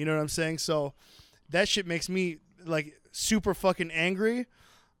going on. You know what I'm saying? So that shit makes me like super fucking angry.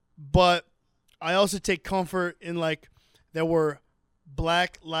 But I also take comfort in like there were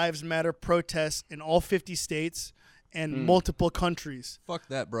Black Lives Matter protests in all 50 states and multiple countries. Fuck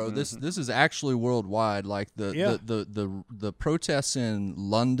that, bro. This is actually worldwide. Like the protests in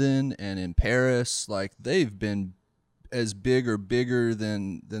London and in Paris, like they've been as big or bigger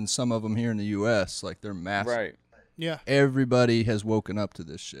than some of them here in the U.S. Like they're massive. Right. Yeah. Everybody has woken up to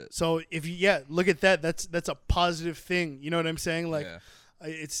this shit. So if you look at that. That's a positive thing. You know what I'm saying? Like,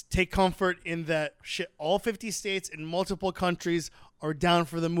 it's take comfort in that shit. All 50 states and multiple countries are down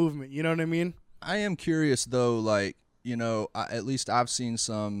for the movement. You know what I mean? I am curious though, like, at least I've seen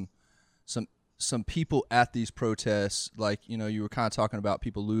some people at these protests, like, you were kind of talking about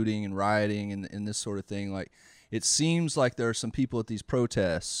people looting and rioting and this sort of thing. Like, it seems like there are some people at these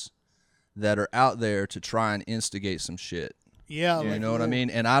protests that are out there to try and instigate some shit. Yeah. You know what I mean?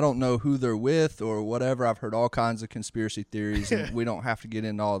 And I don't know who they're with or whatever. I've heard all kinds of conspiracy theories, and we don't have to get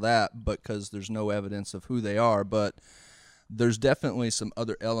into all that because there's no evidence of who they are. But there's definitely some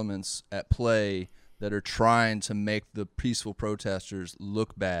other elements at play that are trying to make the peaceful protesters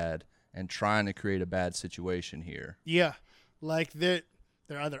look bad and trying to create a bad situation here. Yeah. Like they're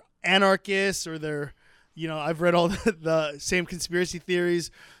either anarchists or they're, I've read all the same conspiracy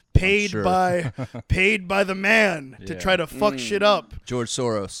theories paid by the man to try to fuck shit up. George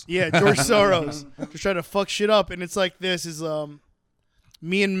Soros. Yeah, George Soros to try to fuck shit up. And it's like this is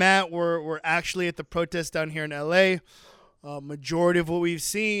me and Matt were actually at the protest down here in LA. Majority of what we've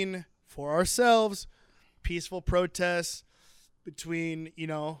seen for ourselves, peaceful protests between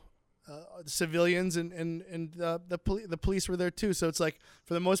civilians and the police were there too. So it's like,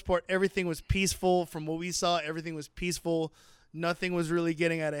 for the most part, everything was peaceful. From what we saw, everything was peaceful. Nothing was really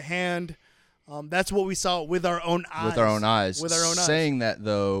getting out of hand. That's what we saw with our own eyes. With our own eyes. Saying eyes. That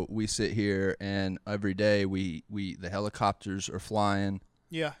though, we sit here and every day the helicopters are flying.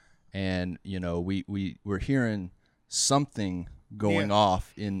 Yeah. And we're hearing something going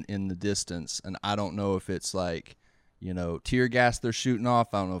off in the distance, and I don't know if it's like tear gas they're shooting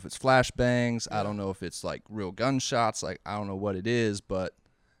off. I don't know if it's flashbangs. I don't know if it's like real gunshots. Like, I don't know what it is, but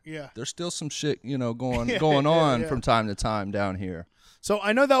there's still some shit going on from time to time down here. So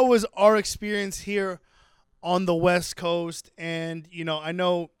I know that was our experience here on the West Coast, and I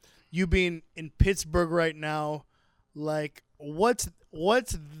know you being in Pittsburgh right now, like what's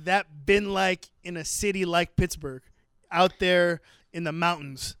that been like in a city like Pittsburgh, out there in the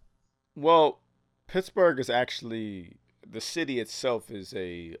mountains? Well, Pittsburgh is actually, the city itself is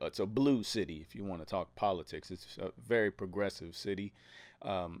it's a blue city. If you want to talk politics, it's a very progressive city.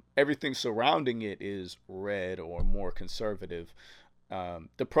 Everything surrounding it is red or more conservative.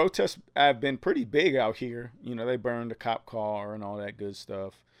 The protests have been pretty big out here. They burned a cop car and all that good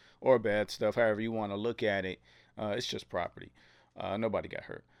stuff, or bad stuff, however you want to look at it. It's just property. Nobody got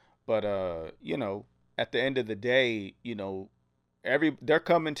hurt. But, at the end of the day, they're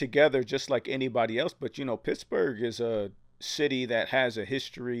coming together just like anybody else. But, Pittsburgh is a city that has a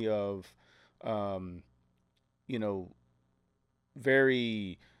history of um, you know,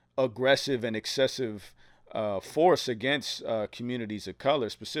 very aggressive and excessive force against communities of color,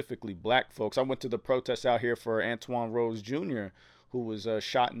 specifically black folks. I went to the protest out here for Antoine Rose Jr., who was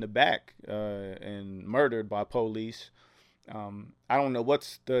shot in the back and murdered by police. I don't know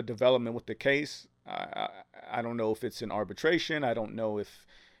what's the development with the case. I don't know if it's in arbitration. I don't know if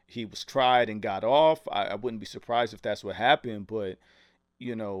he was tried and got off. I wouldn't be surprised if that's what happened. But,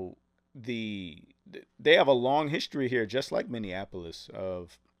 you know, they have a long history here, just like Minneapolis,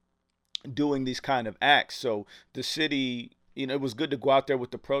 of doing these kind of acts. So the city, you know, it was good to go out there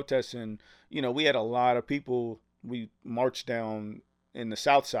with the protests. And, you know, we had a lot of people. We marched down in the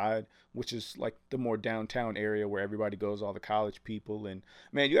South Side, which is like the more downtown area where everybody goes, all the college people. And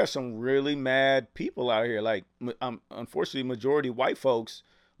man, you have some really mad people out here. Like, unfortunately, majority white folks.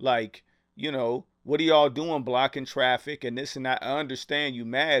 Like, you know, what are y'all doing blocking traffic and this and that? I understand you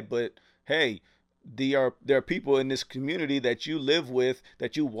mad, but hey, there are people in this community that you live with,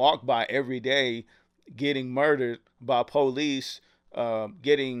 that you walk by every day, getting murdered by police,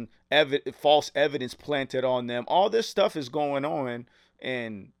 getting false evidence planted on them. All this stuff is going on,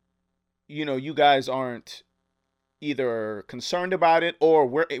 and you know, you guys aren't either concerned about it, or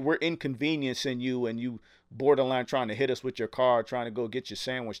we're inconveniencing you, and you borderline trying to hit us with your car, trying to go get your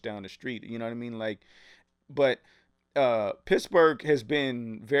sandwich down the street. You know what I mean? Like, but Pittsburgh has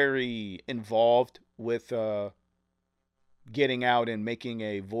been very involved with getting out and making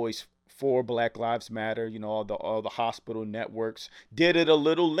a voice for Black Lives Matter. You know, all the hospital networks did it a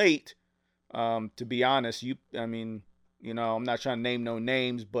little late, to be honest. You know, I'm not trying to name no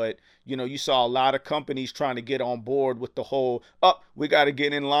names, but, you know, you saw a lot of companies trying to get on board with the whole, we got to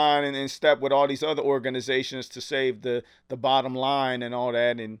get in line and step with all these other organizations to save the bottom line and all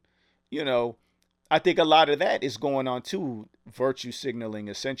that. And, you know, I think a lot of that is going on too, virtue signaling,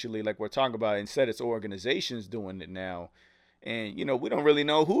 essentially, like we're talking about. Instead, it's organizations doing it now. And, you know, we don't really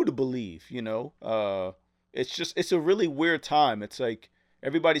know who to believe, you know. It's a really weird time. It's like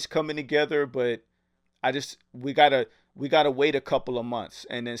everybody's coming together, but we gotta wait a couple of months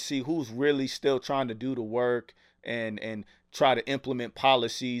and then see who's really still trying to do the work and try to implement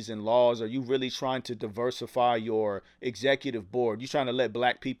policies and laws. Are you really trying to diversify your executive board? You trying to let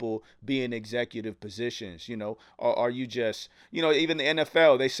black people be in executive positions, you know? Or are you just, you know, even the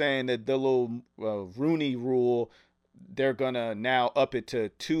NFL, they saying that the little Rooney Rule, they're gonna now up it to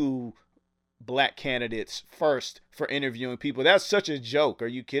 2 black candidates first for interviewing people. That's such a joke. Are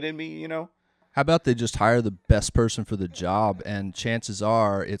you kidding me, you know? How about they just hire the best person for the job, and chances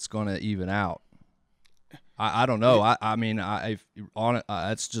are it's going to even out? I don't know. I mean,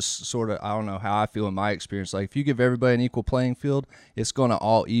 it's just sort of, I don't know how I feel in my experience. Like, if you give everybody an equal playing field, it's going to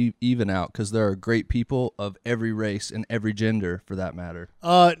all even out, because there are great people of every race and every gender, for that matter.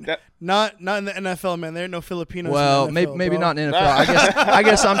 Not in the NFL, man. There are no Filipinos. Well, in the NFL, maybe bro. not in NFL. I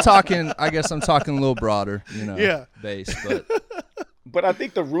guess I'm talking a little broader, you know, Yeah. base, but. But I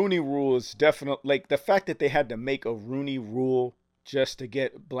think the Rooney Rule is definitely, like, the fact that they had to make a Rooney Rule just to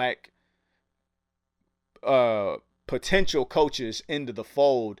get black potential coaches into the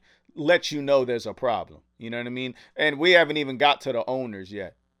fold lets you know there's a problem. You know what I mean? And we haven't even got to the owners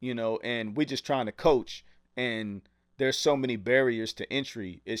yet, you know, and we're just trying to coach, and there's so many barriers to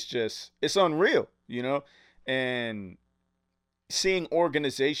entry. It's unreal, you know? And seeing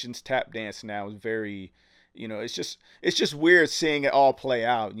organizations tap dance now is very, you know, it's just weird seeing it all play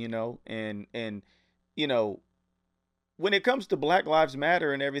out, you know, and you know, when it comes to Black Lives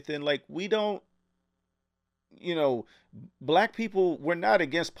Matter and everything, like, we don't, you know, black people, we're not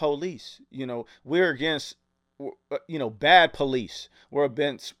against police, you know, we're against, you know, bad police. We're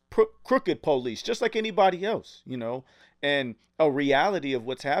against crooked police, just like anybody else, you know. And a reality of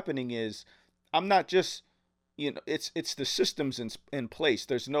what's happening is, I'm not just, you know, it's the systems in place.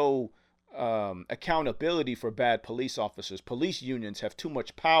 There's no accountability for bad police officers. Police unions have too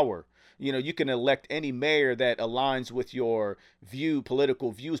much power. You know, you can elect any mayor that aligns with your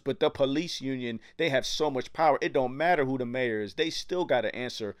political views, but the police union, they have so much power. It don't matter who the mayor is. They still got to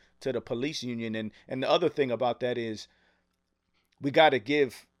answer to the police union. And the other thing about that is, we got to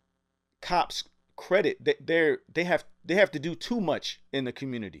give cops credit. They have to do too much in the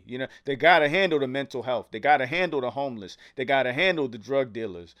community. You know, they got to handle the mental health. They got to handle the homeless. They got to handle the drug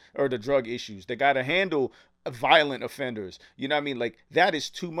dealers or the drug issues. They got to handle violent offenders. You know what I mean? Like, that is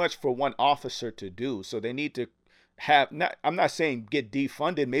too much for one officer to do. So they need to I'm not saying get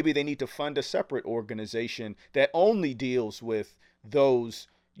defunded. Maybe they need to fund a separate organization that only deals with those,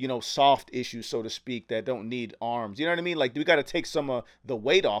 you know, soft issues, so to speak, that don't need arms. You know what I mean? Like, we got to take some of the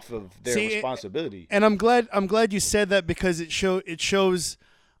weight off of their responsibility. And I'm glad you said that, because it shows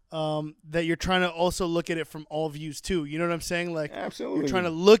that you're trying to also look at it from all views too. You know what I'm saying? Like, Absolutely. you're trying to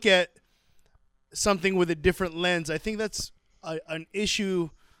look at something with a different lens. I think that's an issue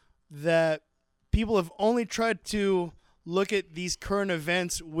that people have only tried to look at these current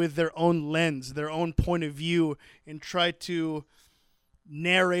events with their own lens, their own point of view, and try to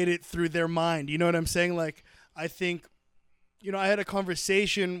narrate it through their mind. You know what I'm saying? Like, I think, I had a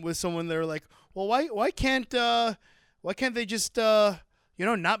conversation with someone. They were like, well, why can't they just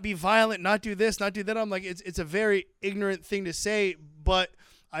not be violent, not do this, not do that? I'm like, it's a very ignorant thing to say, but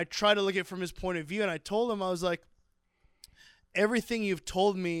I try to look at it from his point of view, and I told him, I was like, everything you've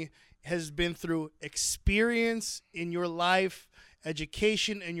told me has been through experience in your life,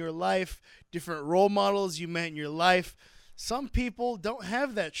 education in your life, different role models you met in your life. Some people don't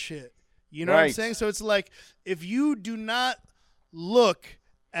have that shit. You know what I'm saying? So it's like, if you do not look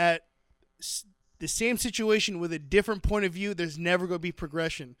at the same situation with a different point of view, there's never going to be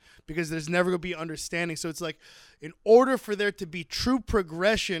progression, because there's never going to be understanding. So it's like, in order for there to be true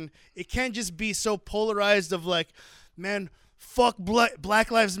progression, it can't just be so polarized of like, man, fuck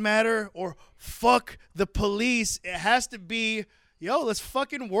Black Lives Matter or fuck the police. It has to be, let's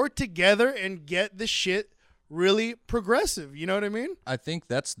fucking work together and get the shit really progressive. You know what I mean? I think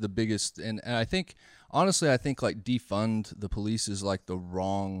that's the biggest, and I think, honestly, I think like defund the police is like the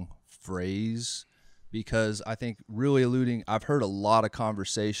wrong phrase, because I think really I've heard a lot of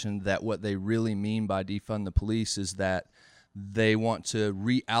conversation that what they really mean by defund the police is that they want to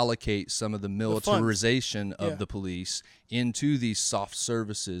reallocate some of the militarization of the police into these soft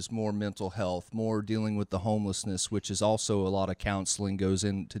services, more mental health, more dealing with the homelessness, which is also a lot of counseling goes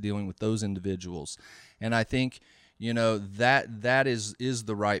into dealing with those individuals. And I think, that is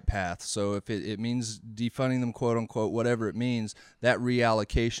the right path. So if it means defunding them, quote unquote, whatever it means, that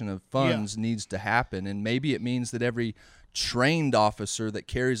reallocation of funds needs to happen. And maybe it means that every trained officer that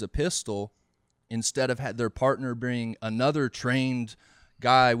carries a pistol, instead of their partner being another trained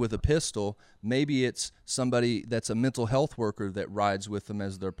guy with a pistol, maybe it's somebody that's a mental health worker that rides with them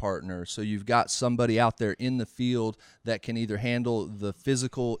as their partner. So you've got somebody out there in the field that can either handle the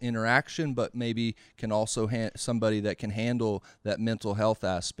physical interaction, but maybe can also somebody that can handle that mental health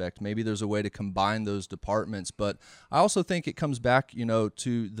aspect. Maybe there's a way to combine those departments. But I also think it comes back,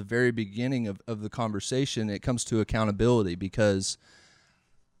 to the very beginning of the conversation. It comes to accountability, because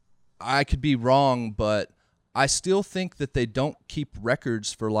I could be wrong, but I still think that they don't keep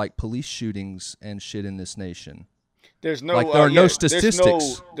records for like police shootings and shit in this nation. There's no there are no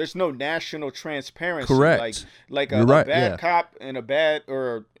statistics. There's no national transparency. Correct. Like You're a right, bad cop and a bad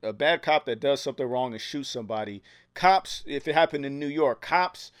cop that does something wrong and shoots somebody. Cops, if it happened in New York,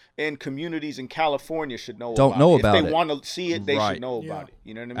 cops in communities in California should know don't know about it. If they want to see it, they should know about it.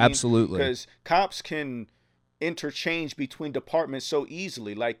 You know what I mean? Absolutely. Because cops can interchange between departments so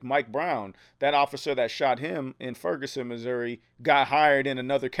easily. Like Mike Brown, that officer that shot him in Ferguson, Missouri, got hired in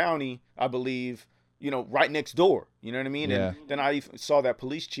another county, I believe, right next door. You know what I mean? Yeah. And then I even saw that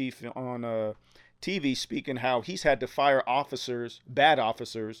police chief on TV speaking how he's had to fire bad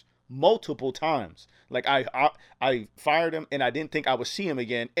officers, multiple times. Like I fired him and I didn't think I would see him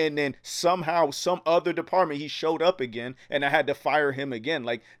again. And then somehow some other department, he showed up again and I had to fire him again.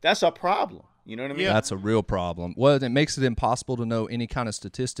 Like, that's a problem. You know what I mean? Yeah. That's a real problem. Well, it makes it impossible to know any kind of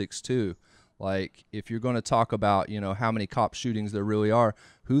statistics too. Like, if you're going to talk about, how many cop shootings there really are,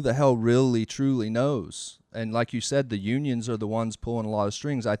 who the hell really truly knows? And like you said, the unions are the ones pulling a lot of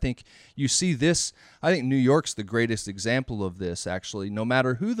strings. I think you see this. I think New York's the greatest example of this, actually. No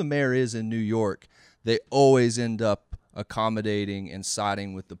matter who the mayor is in New York, they always end up accommodating and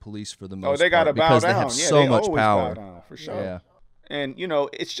siding with the police for the most part. They got to bow because down. they have so much power. Bow down, for sure. Yeah. And,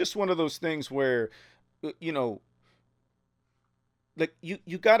 it's just one of those things where, like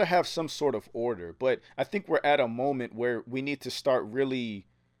you got to have some sort of order. But I think we're at a moment where we need to start really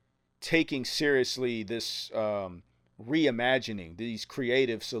taking seriously this reimagining, these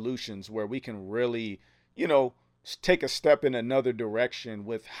creative solutions where we can really, take a step in another direction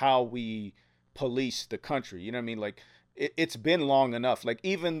with how we police the country. You know what I mean? Like, it's been long enough. Like,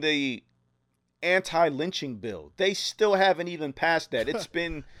 even the anti-lynching bill, they still haven't even passed that. It's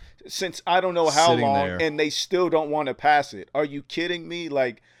been since I don't know how Sitting long there. and they still don't want to pass it. Are you kidding me?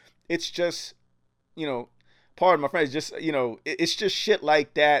 Like, it's just, pardon my friends, just, it's just shit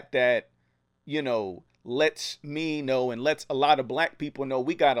like that lets me know and lets a lot of black people know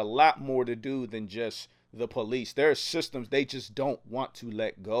we got a lot more to do than just the police. There are systems they just don't want to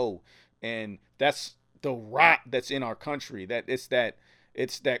let go. And that's the rot that's in our country. It's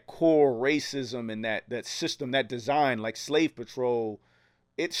that core racism and that system, that design, like slave patrol,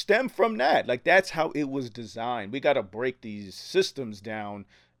 it stemmed from that. Like, that's how it was designed. We got to break these systems down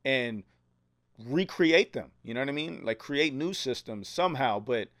and recreate them. You know what I mean? Like create new systems somehow.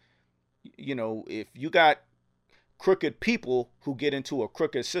 But if you got crooked people who get into a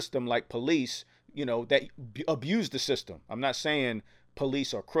crooked system like police, that abuse the system. I'm not saying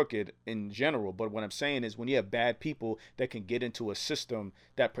police are crooked in general, but what I'm saying is when you have bad people that can get into a system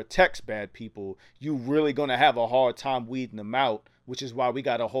that protects bad people, you really gonna have a hard time weeding them out, which is why we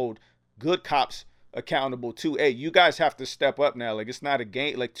gotta hold good cops accountable too. Hey, you guys have to step up now. Like, it's not a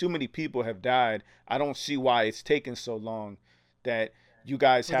game. Like, too many people have died. I don't see why it's taken so long that you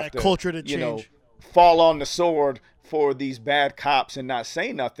guys For have that to culture to change. fall on the sword for these bad cops and not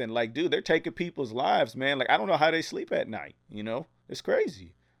say nothing. Like, dude, they're taking people's lives, man. Like, I don't know how they sleep at night. It's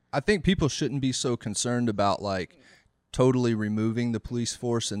crazy. I think people shouldn't be so concerned about like totally removing the police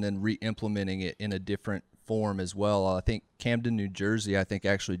force and then re-implementing it in a different form as well. I think Camden, New Jersey,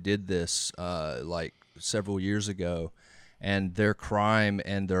 actually did this like several years ago, and their crime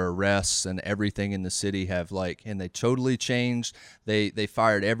and their arrests and everything in the city have and they totally changed. They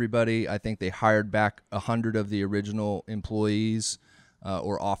fired everybody. I think they hired back 100 of the original employees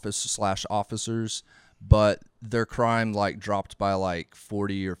or officers, but their crime dropped by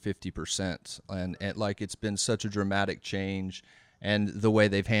 40 or 50%, and it's been such a dramatic change. And the way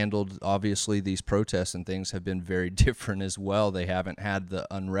they've handled, obviously, these protests and things have been very different as well. They haven't had the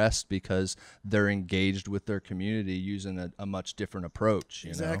unrest because they're engaged with their community using a much different approach.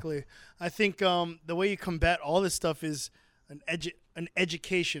 Exactly. I think the way you combat all this stuff is an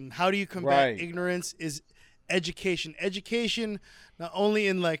education. How do you combat ignorance is education. Education, not only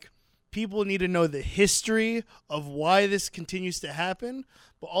in people need to know the history of why this continues to happen,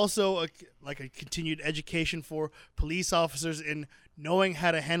 but also a continued education for police officers in knowing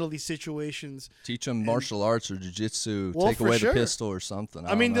how to handle these situations. Teach them martial arts or jiu-jitsu, take away the pistol or something.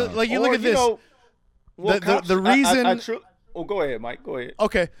 I mean, you look at this. The reason... go ahead, Mike. Go ahead.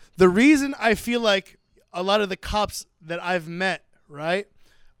 Okay. The reason I feel like a lot of the cops that I've met, right,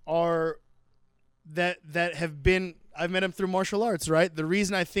 are that have been... I've met them through martial arts, right? The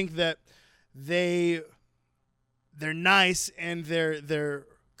reason I think that they're nice and they're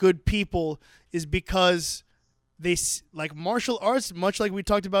good people is because they martial arts, much like we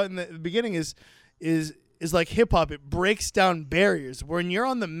talked about in the beginning, is like hip hop. It breaks down barriers. When you're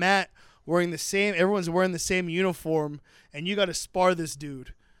on the mat everyone's wearing the same uniform, and you got to spar this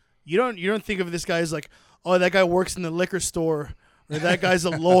dude. You don't think of this guy as oh, that guy works in the liquor store, or that guy's a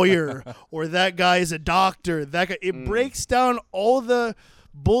lawyer, or that guy is a doctor. It breaks down all the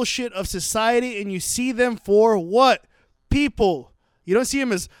bullshit of society, and you see them for what? People. You don't see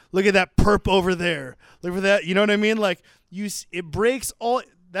them as, look at that perp over there. Look for that. You know what I mean? It breaks all.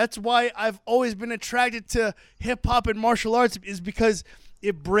 That's why I've always been attracted to hip hop and martial arts, is because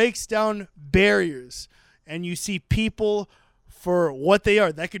it breaks down barriers, and you see people for what they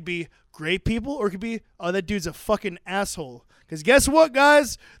are. That could be great people, or it could be, oh, that dude's a fucking asshole. Because guess what,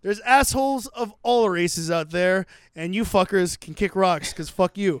 guys? There's assholes of all races out there, and you fuckers can kick rocks because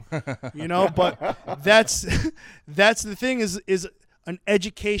fuck you. But that's the thing is an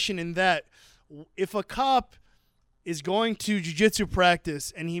education in that. If a cop is going to jiu-jitsu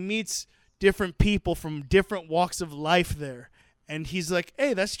practice and he meets different people from different walks of life there, and he's like,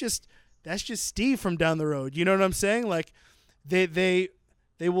 hey, that's just Steve from down the road. You know what I'm saying?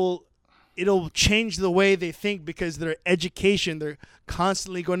 It'll change the way they think, because their education, they're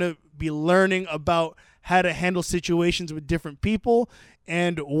constantly going to be learning about how to handle situations with different people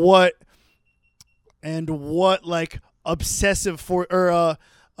and what obsessive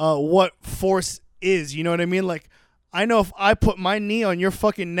what force is. You know what I mean? I know if I put my knee on your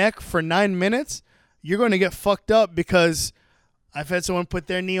fucking neck for 9 minutes, you're going to get fucked up, because I've had someone put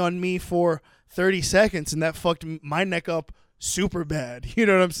their knee on me for 30 seconds and that fucked my neck up super bad. You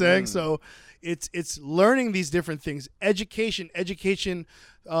know what I'm saying? So it's learning these different things. Education,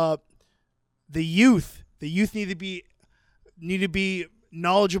 the youth need to be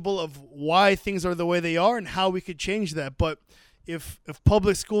knowledgeable of why things are the way they are and how we could change that. But if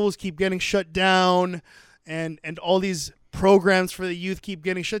public schools keep getting shut down and all these programs for the youth keep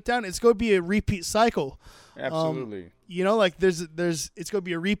getting shut down, it's going to be a repeat cycle. Absolutely. There's it's going to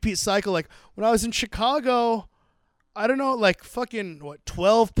be a repeat cycle. When I was in Chicago, I don't know,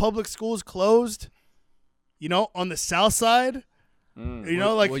 12 public schools closed, on the south side.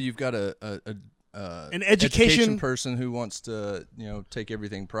 Well, you've got an education person who wants to, take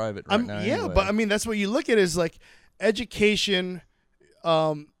everything private right now. Yeah, anyway. But I mean, that's what you look at is education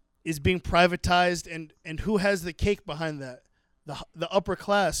is being privatized, and who has the cake behind that? The upper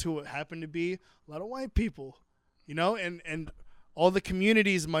class, who happen to be a lot of white people, and all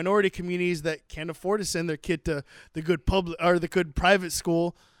the minority communities that can't afford to send their kid to the good public or the good private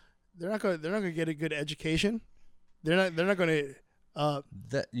school, they're not gonna get a good education. They're not gonna.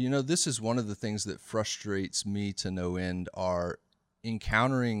 That this is one of the things that frustrates me to no end are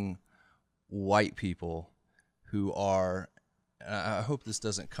encountering white people who are, I hope this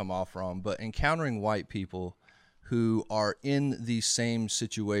doesn't come off wrong, but encountering white people who are in these same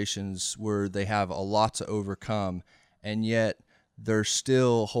situations where they have a lot to overcome, and yet they're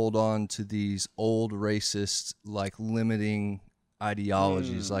still hold on to these old racist, like, limiting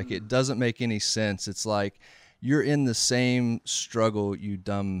ideologies. Like, it doesn't make any sense. It's like, you're in the same struggle, you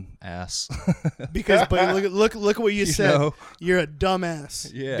dumb ass. But look at what you said. know? You're a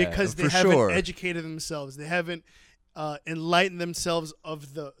dumbass. Yeah, because they for haven't sure. educated themselves. They haven't enlightened themselves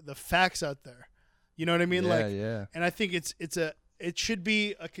of the facts out there. You know what I mean? Yeah. And I think it should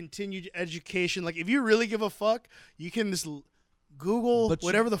be a continued education. Like, if you really give a fuck, you can just Google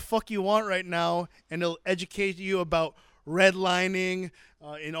whatever the fuck you want right now, and it'll educate you about redlining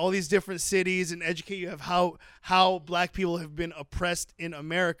in all these different cities, and educate you of how black people have been oppressed in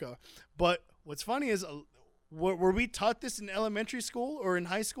America. But what's funny is, were we taught this in elementary school or in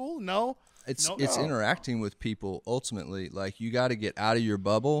high school? No. It's No. interacting with people ultimately. Like, you got to get out of your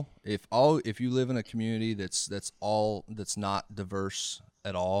bubble. If you live in a community that's not diverse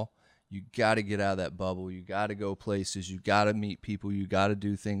at all, you got to get out of that bubble. You got to go places. You got to meet people. You got to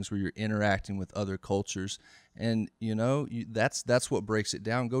do things where you're interacting with other cultures. And that's what breaks it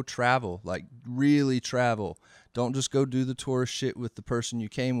down. Go travel, like, really travel. Don't just go do the tourist shit with the person you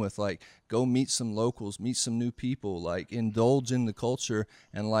came with. Like, go meet some locals, meet some new people, like, indulge in the culture,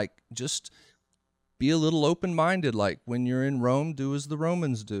 and, like, just be a little open-minded. Like, when you're in Rome, do as the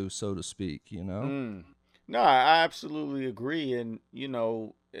Romans do, so to speak, No, I absolutely agree. And, you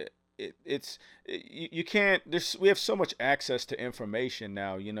can't, we have so much access to information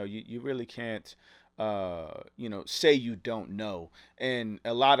now, you really can't, say you don't know. And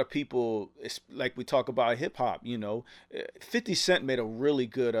a lot of people, it's like we talk about hip hop, 50 Cent made a really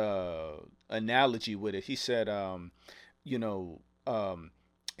good analogy with it. He said,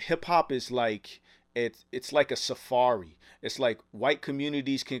 hip hop is like, it's like a safari. It's like white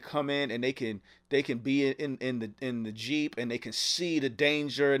communities can come in and they can be in the Jeep, and they can see the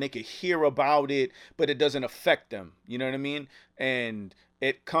danger and they can hear about it, but it doesn't affect them. You know what I mean? And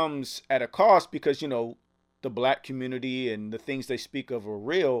it comes at a cost because, the black community and the things they speak of are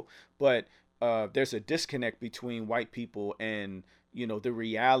real, but there's a disconnect between white people and, the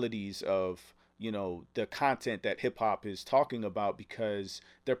realities of, the content that hip hop is talking about, because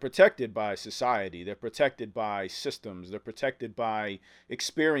they're protected by society. They're protected by systems. They're protected by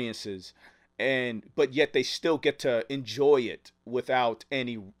experiences. But yet they still get to enjoy it without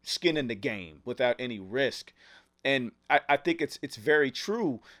any skin in the game, without any risk. And I think it's very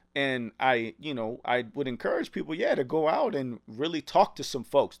true. And I would encourage people, to go out and really talk to some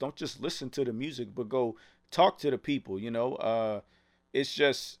folks. Don't just listen to the music, but go talk to the people. It's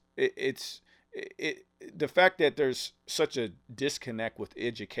just, the fact that there's such a disconnect with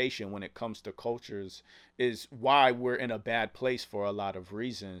education when it comes to cultures is why we're in a bad place for a lot of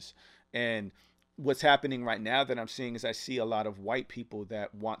reasons. And what's happening right now that I'm seeing is I see a lot of white people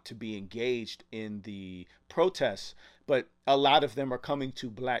that want to be engaged in the protests, but a lot of them are coming to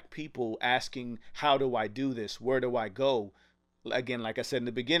black people asking, how do I do this? Where do I go? Again, like I said in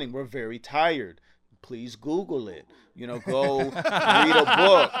the beginning, we're very tired. Please Google it. Go read a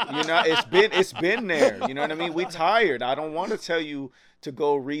book. It's been there. You know what I mean? We tired. I don't want to tell you to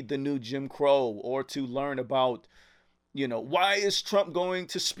go read the new Jim Crow or to learn about, why is Trump going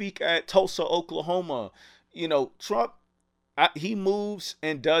to speak at Tulsa, Oklahoma? Trump, he moves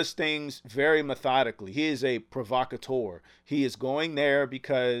and does things very methodically. He is a provocateur. He is going there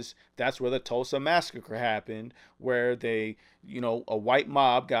because that's where the Tulsa massacre happened, where they, a white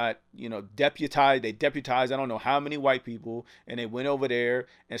mob got, deputized. They deputized I don't know how many white people, and they went over there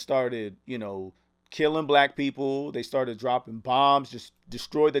and started, killing black people. They started dropping bombs, just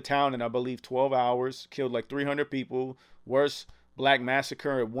destroyed the town in, I believe, 12 hours, killed like 300 people. Worst black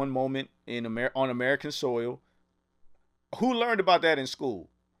massacre at one moment on American soil. Who learned about that in school?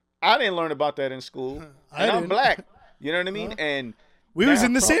 I didn't learn about that in school. And I'm black. You know what I mean? And we was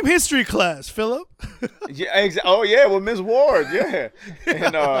in the same history class, Philip. Yeah, oh yeah, with Ms. Ward, yeah.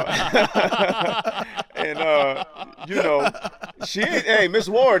 And hey, Ms.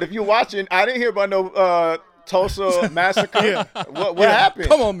 Ward, if you're watching, I didn't hear about no Tulsa massacre. Yeah. What happened?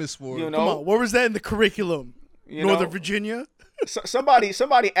 Come on, Miss Ward. Come on, where was that in the curriculum? Northern Virginia? Somebody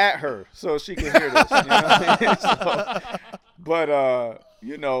at her so she can hear this. You know what I mean? But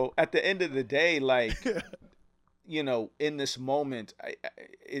at the end of the day, like, in this moment,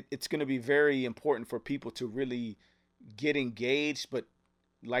 it's going to be very important for people to really get engaged, but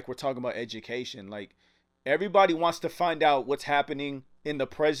like we're talking about education, like everybody wants to find out what's happening in the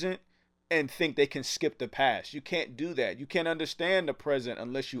present and think they can skip the past. You can't do that. You can't understand the present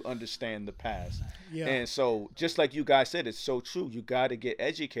unless you understand the past. Yeah. And so just like you guys said, it's so true. You got to get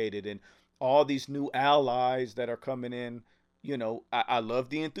educated, and all these new allies that are coming in. I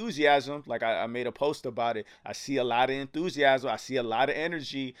love the enthusiasm. Like I made a post about it. I see a lot of enthusiasm. I see a lot of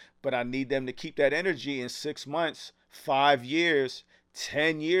energy, but I need them to keep that energy in 6 months, 5 years,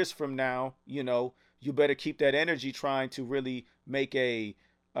 10 years from now. You better keep that energy trying to really make a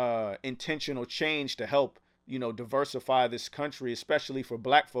intentional change to help diversify this country, especially for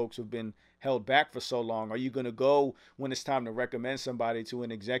black folks who've been held back for so long. Are you going to go when it's time to recommend somebody to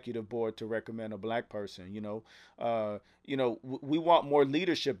an executive board to recommend a black person? We want more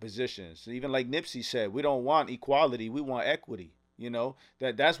leadership positions. Even like Nipsey said, we don't want equality, we want equity.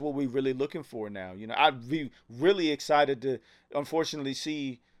 That's what we're really looking for now. I'd be really excited to unfortunately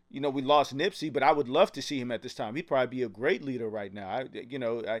see, we lost Nipsey, but I would love to see him at this time. He'd probably be a great leader right now.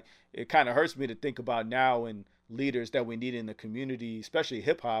 It kind of hurts me to think about now and leaders that we need in the community, especially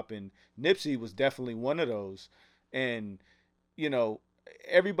hip hop. And Nipsey was definitely one of those. And,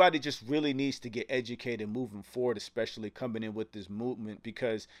 everybody just really needs to get educated moving forward, especially coming in with this movement,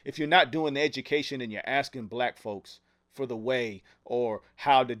 because if you're not doing the education and you're asking black folks for the way or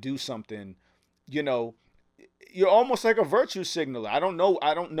how to do something, you're almost like a virtue signaler. I don't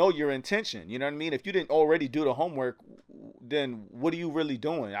know your intention. You know what I mean? If you didn't already do the homework, then what are you really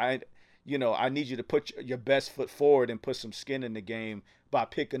doing? I need you to put your best foot forward and put some skin in the game by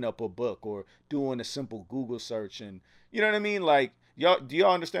picking up a book or doing a simple Google search. And you know what I mean? Like, do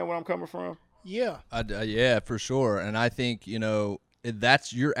y'all understand where I'm coming from? Yeah. Yeah, for sure. And I think,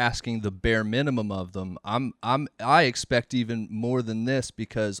 that's, you're asking the bare minimum of them. I expect even more than this,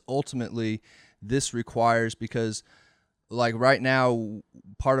 because ultimately this requires, because like right now,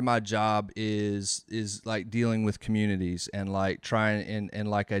 part of my job is like dealing with communities and like trying and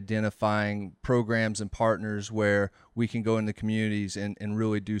like identifying programs and partners where we can go into communities and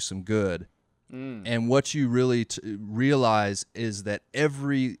really do some good. And what you really realize is that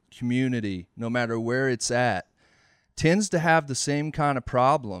every community, no matter where it's at, tends to have the same kind of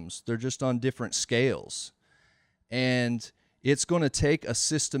problems. They're just on different scales. And it's going to take a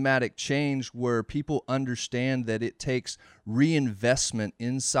systematic change where people understand that it takes reinvestment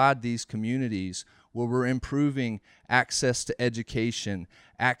inside these communities, where we're improving access to education,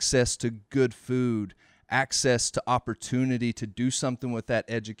 access to good food, access to opportunity to do something with that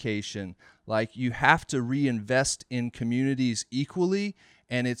education. Like, you have to reinvest in communities equally,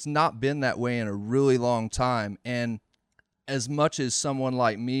 and it's not been that way in a really long time. And as much as someone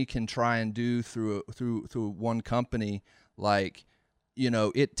like me can try and do through one company, like,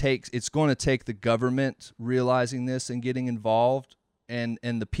 it's going to take the government realizing this and getting involved, and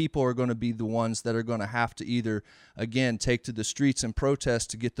the people are going to be the ones that are going to have to either, again, take to the streets and protest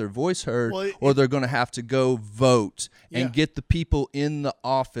to get their voice heard, or they're going to have to go vote and get the people in the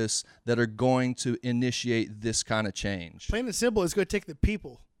office that are going to initiate this kind of change. Plain and simple, it's going to take the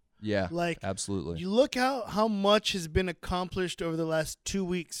people. Yeah, like, absolutely. You look how much has been accomplished over the last 2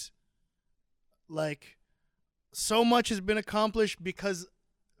 weeks. Like, so much has been accomplished because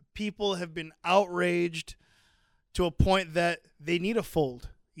people have been outraged to a point that they need a fold.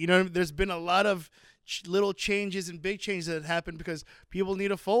 There's been a lot of little changes and big changes that have happened because people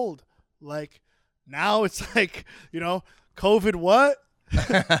need a fold. Like, now it's like, COVID what?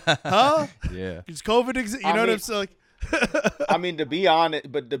 Huh? Yeah. Is COVID what I'm saying? Like, I mean, to be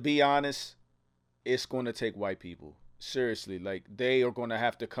honest, it's going to take white people. Seriously, like, they are going to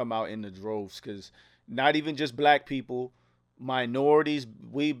have to come out in the droves, because not even just black people, minorities,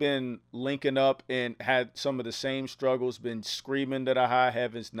 we've been linking up and had some of the same struggles, been screaming to the high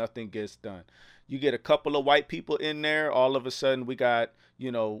heavens, nothing gets done. You get a couple of white people in there, all of a sudden we got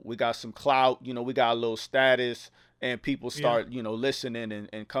some clout, we got a little status, and people start, listening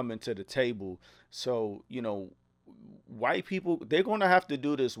and coming to the table. So, white people, they're going to have to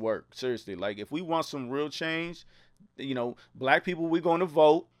do this work. Seriously. Like, if we want some real change, black people, we're going to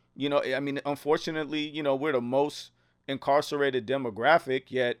vote. Unfortunately, we're the most incarcerated demographic,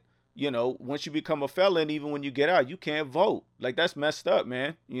 yet, once you become a felon, even when you get out, you can't vote. Like, that's messed up,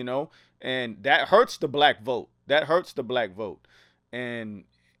 man, and that hurts the black vote. And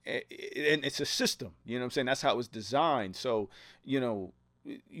it's a system, what I'm saying? That's how it was designed. So,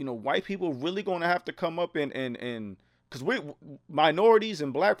 white people really going to have to come up and because we minorities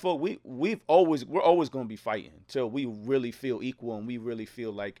and black folk, we're always going to be fighting until we really feel equal and we really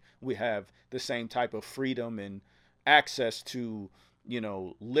feel like we have the same type of freedom and access to,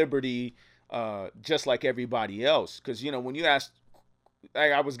 liberty, just like everybody else. Because, when you ask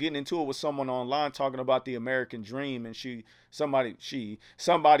I was getting into it with someone online talking about the American dream, and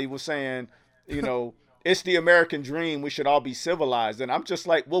somebody was saying, you know, it's the American dream. We should all be civilized, and I'm just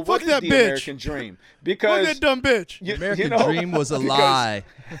like, well, what Fuck is that the bitch. American dream? Fuck Because that dumb bitch. you- American you know, dream was a because lie.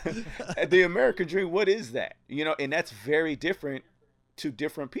 the American dream, what is that? You know, and that's very different to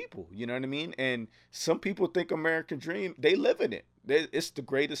different people. You know what I mean? And some people think American dream, they live in it. It's the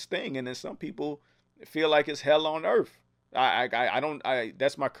greatest thing, and then some people feel like it's hell on earth. I don't.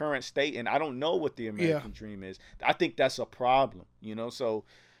 That's my current state, and I don't know what the American dream is. I think that's a problem. You know, so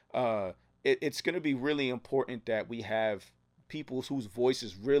it's going to be really important that we have people whose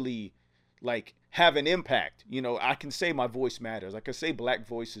voices really like have an impact. You know, I can say my voice matters. I can say black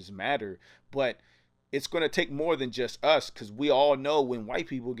voices matter, but it's going to take more than just us, because we all know when white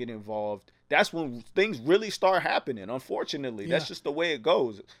people get involved, that's when things really start happening. Unfortunately, that's just the way it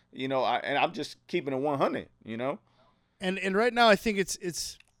goes. You know, and I'm just keeping it 100. You know, And right now I think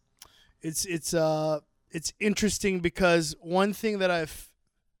it's interesting because one thing that I've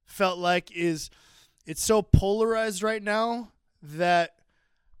felt like is it's so polarized right now that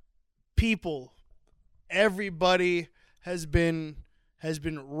everybody has been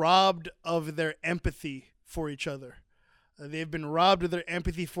robbed of their empathy for each other. They've been robbed of their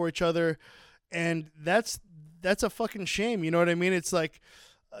empathy for each other, and that's a fucking shame. You know what I mean? It's like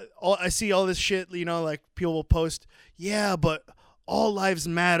I see all this shit. You know, like people will post, yeah, but all lives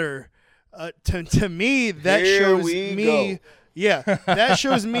matter. To me, that Here shows we me. go. Yeah, that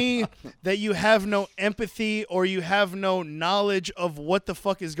shows me that you have no empathy or you have no knowledge of what the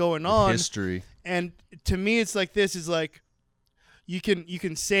fuck is going on. History. And to me, it's like this is like you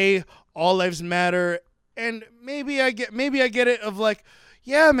can say all lives matter, and maybe I get it of like,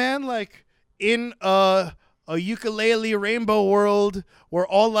 yeah, man, like in a ukulele rainbow world where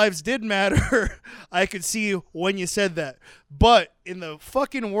all lives did matter, I could see when you said that. But in the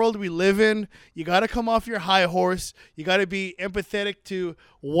fucking world we live in, you got to come off your high horse. You got to be empathetic to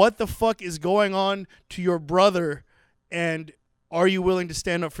what the fuck is going on to your brother, and are you willing to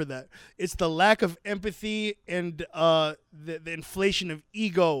stand up for that? It's the lack of empathy and the inflation of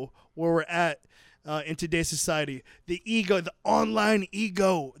ego where we're at in today's society. The ego, the online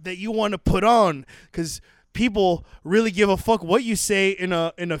ego that you want to put on, because people really give a fuck what you say in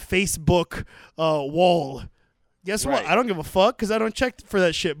a Facebook wall. Guess what? Right. I don't give a fuck because I don't check for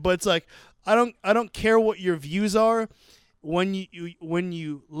that shit. But it's like I don't care what your views are when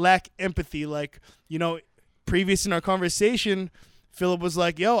you lack empathy. Like, you know, previous in our conversation, Philip was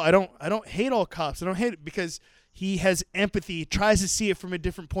like, "Yo, I don't hate all cops. I don't hate it because he has empathy. He tries to see it from a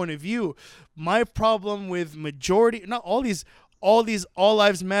different point of view." My problem with majority, not all these all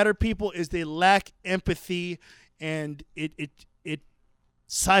lives matter people, is they lack empathy, and it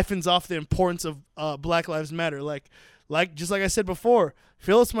siphons off the importance of Black Lives Matter. Like just like I said before,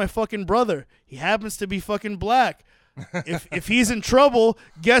 Philip's my fucking brother. He happens to be fucking black. If he's in trouble,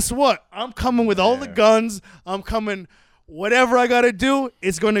 guess what? I'm coming with all the guns. I'm coming. Whatever I gotta do,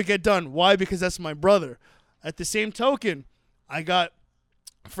 it's going to get done. Why? Because that's my brother. At the same token, I got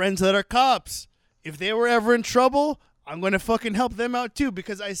friends that are cops. If they were ever in trouble, I'm going to fucking help them out too,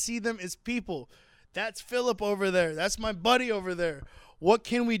 because I see them as people. That's Philip over there. That's my buddy over there. What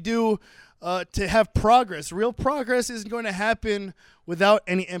can we do to have progress? Real progress isn't going to happen without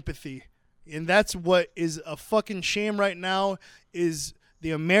any empathy. And that's what is a fucking shame right now, is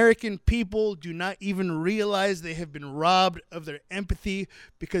the American people do not even realize they have been robbed of their empathy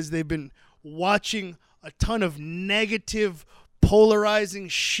because they've been watching a ton of negative, polarizing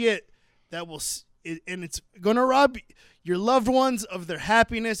shit that will, and it's going to rob your loved ones of their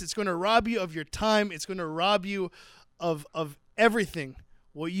happiness. It's going to rob you of your time. It's going to rob you of everything.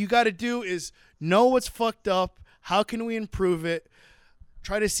 What you got to do is know what's fucked up. How can we improve it?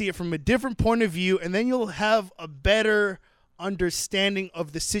 Try to see it from a different point of view, and then you'll have a better understanding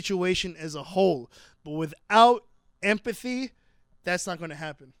of the situation as a whole. But without empathy, that's not going to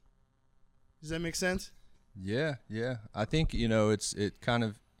happen. Does that make sense? Yeah. I think, you know,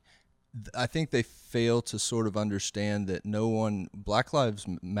 I think they fail to sort of understand that Black Lives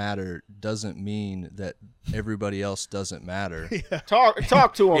Matter doesn't mean that everybody else doesn't matter.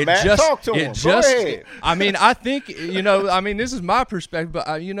 Talk to him, man. Talk to him. Go ahead. I mean, I think, you know, this is my perspective,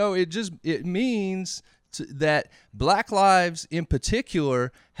 but, you know, it means that Black lives in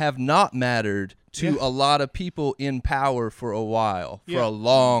particular have not mattered to a lot of people in power for a while, for a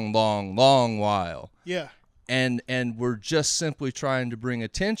long, long, long while. Yeah. And we're just simply trying to bring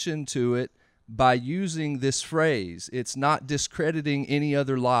attention to it by using this phrase. It's not discrediting any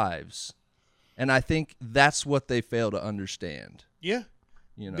other lives. And I think that's what they fail to understand. Yeah.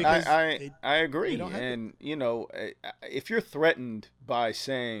 You know, Because I they agree. don't have it. And, if you're threatened by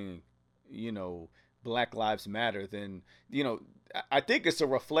saying, you know, Black Lives Matter, then, I think it's a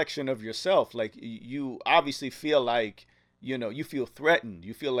reflection of yourself. Like, you obviously feel like, you feel threatened.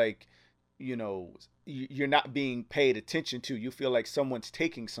 You feel like, you're not being paid attention to. You feel like someone's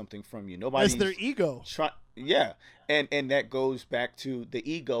taking something from you. That's their Nobody's ego. yeah. And that goes back to the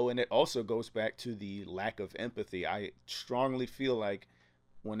ego, and it also goes back to the lack of empathy. I strongly feel like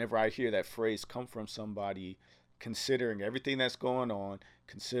whenever I hear that phrase come from somebody, considering everything that's going on,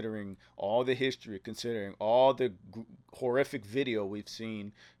 considering all the history, considering all the horrific video we've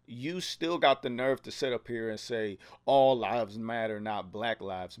seen, you still got the nerve to sit up here and say all lives matter, not Black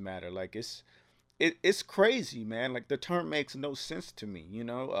Lives Matter. Like, it's crazy, man. Like, the term makes no sense to me,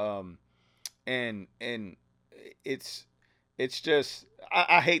 and it's just,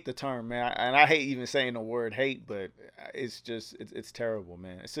 I hate the term, man, and I hate even saying the word hate, but it's terrible,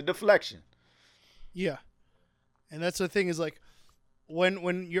 man. It's a deflection. Yeah. And that's the thing is like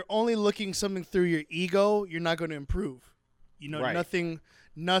when you're only looking something through your ego, you're not going to improve. Right.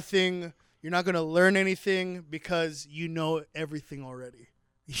 Nothing. You're not going to learn anything because you know everything already.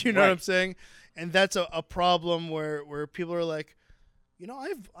 You know what I'm saying? And that's a problem where people are like, I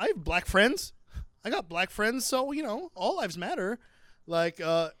have black friends. I got black friends, so all lives matter. Like,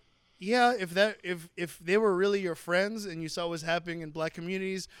 yeah, if they were really your friends and you saw what was happening in black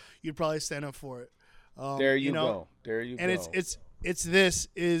communities, you'd probably stand up for it. There you go. And it's this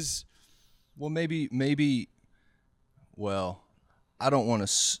is. well, maybe. Well, I don't want to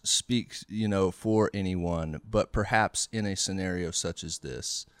speak, for anyone, but perhaps in a scenario such as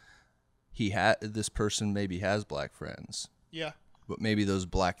this, this person maybe has black friends. Yeah. But maybe those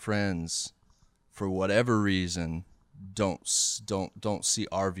black friends, for whatever reason, don't see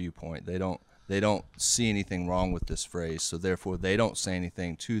our viewpoint. They don't see anything wrong with this phrase, so therefore they don't say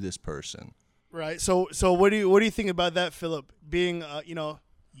anything to this person. Right. So what do you think about that, Philip? Being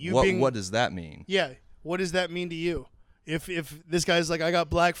what does that mean? Yeah. What does that mean to you? If this guy's like, I got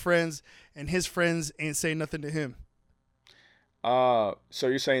black friends and his friends ain't saying nothing to him. So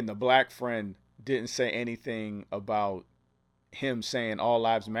you're saying the black friend didn't say anything about him saying all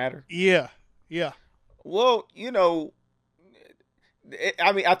lives matter? Yeah. Yeah. Well,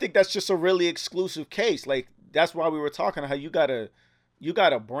 I think that's just a really exclusive case. Like, that's why we were talking how you gotta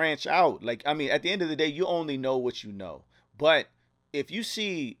branch out. Like, at the end of the day, you only know what you know. But if you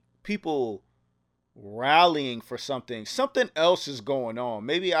see people rallying for something else is going on.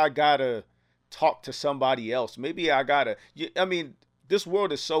 Maybe I gotta talk to somebody else. Maybe I gotta. This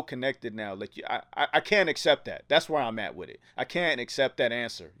world is so connected now. Like, I can't accept that. That's where I'm at with it. I can't accept that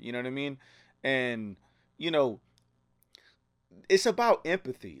answer. You know what I mean? And it's about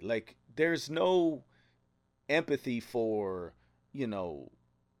empathy. Like, there's no empathy for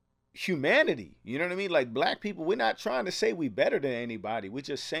humanity. You know what I mean? Like, black people, we're not trying to say we better than anybody. We're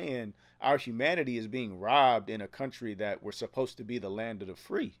just saying our humanity is being robbed in a country that we're supposed to be the land of the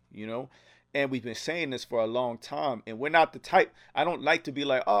free, And we've been saying this for a long time. And we're not the type, I don't like to be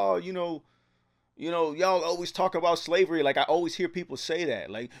like, oh, y'all always talk about slavery. Like, I always hear people say that.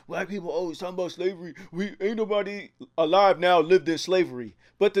 Like, black people always talking about slavery. We ain't nobody alive now lived in slavery.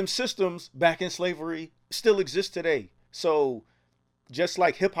 But them systems back in slavery still exist today. So just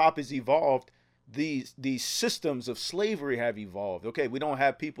like hip hop has evolved, these systems of slavery have evolved. Okay, we don't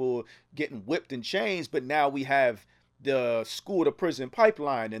have people getting whipped in chains, but now we have the school to prison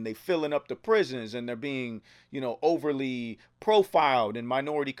pipeline, and they filling up the prisons, and they're being, overly profiled in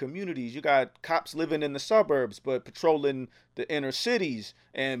minority communities. You got cops living in the suburbs, but patrolling the inner cities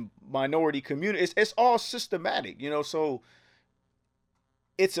and minority communities. It's all systematic, so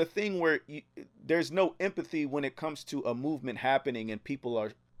it's a thing where there's no empathy when it comes to a movement happening and people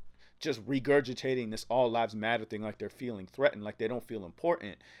are just regurgitating this all lives matter thing like they're feeling threatened, like they don't feel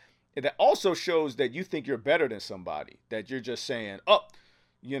important. And that also shows that you think you're better than somebody, that you're just saying, I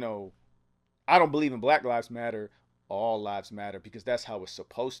don't believe in Black Lives Matter, all lives matter, because that's how it's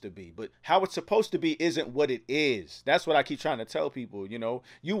supposed to be. But how it's supposed to be isn't what it is. That's what I keep trying to tell people,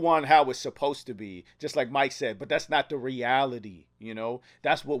 you want how it's supposed to be, just like Mike said, but that's not the reality,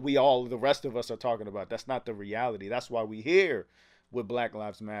 That's what the rest of us are talking about. That's not the reality. That's why we here with Black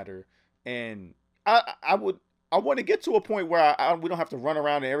Lives Matter. And I want to get to a point where we don't have to run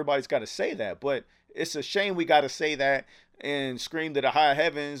around and everybody's got to say that, but it's a shame we got to say that and scream to the high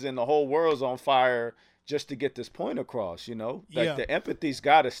heavens and the whole world's on fire just to get this point across, Like, the empathy's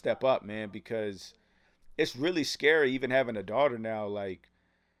got to step up, man, because it's really scary even having a daughter now. Like,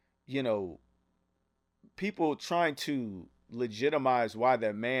 people trying to legitimize why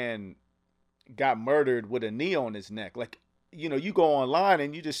that man got murdered with a knee on his neck. Like, you go online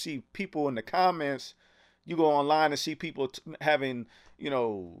and you just see people in the comments. You go online and see people having,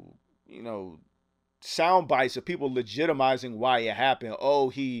 sound bites of people legitimizing why it happened. Oh,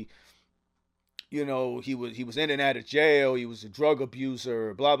 he was in and out of jail. He was a drug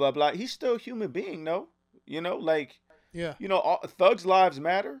abuser. Blah blah blah. He's still a human being, though. Yeah. Thugs' lives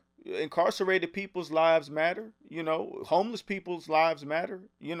matter. Incarcerated people's lives matter. Homeless people's lives matter.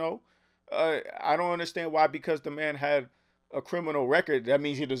 I don't understand why, because the man had a criminal record, that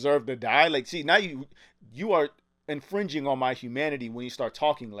means he deserved to die. Like, see, now you are infringing on my humanity when you start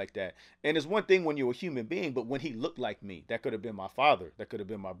talking like that. And it's one thing when you're a human being, but when he looked like me, that could have been my father, that could have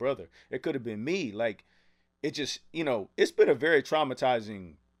been my brother, it could have been me. Like, it just, it's been a very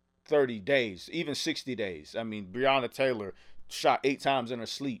traumatizing 30 days, even 60 days. I mean, Breonna Taylor shot 8 times in her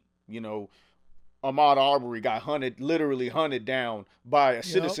sleep. Ahmaud Arbery got literally hunted down by a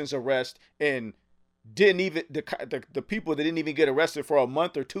citizen's arrest, and didn't even the people that didn't even get arrested for a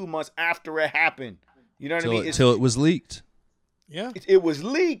month or 2 months after it happened. You know what I mean? Until it was leaked. Yeah, it was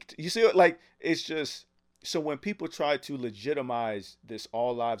leaked. You see, like, it's just, so when people try to legitimize this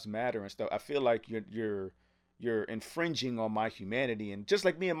all lives matter and stuff, I feel like you're infringing on my humanity. And just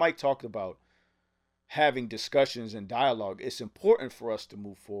like me and Mike talked about, having discussions and dialogue, it's important for us to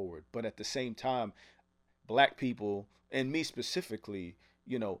move forward. But at the same time, Black people, and me specifically,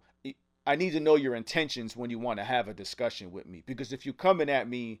 I need to know your intentions when you want to have a discussion with me. Because if you're coming at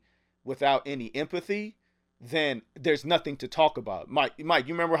me without any empathy, then there's nothing to talk about. Mike,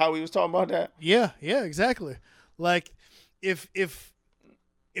 you remember how he was talking about that? Yeah, exactly. Like, if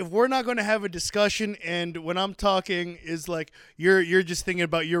we're not going to have a discussion, and when I'm talking is like you're just thinking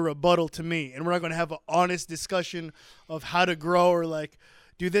about your rebuttal to me, and we're not going to have an honest discussion of how to grow or like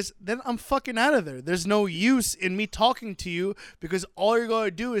do this, then I'm fucking out of there. There's no use in me talking to you, because all you're going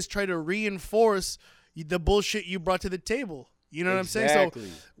to do is try to reinforce the bullshit you brought to the table. You know what I'm saying? So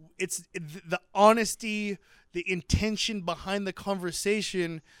it's the honesty, the intention behind the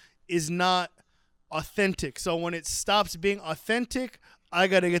conversation is not authentic. So when it stops being authentic, I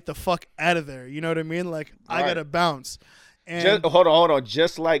got to get the fuck out of there. You know what I mean? Like, I got to bounce. And hold on.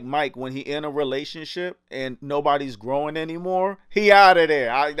 Just like Mike, when he in a relationship and nobody's growing anymore, he out of there.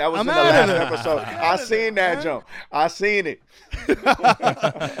 That was in the last episode. I seen that jump. I seen it.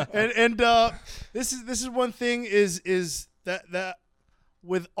 and this is one thing is that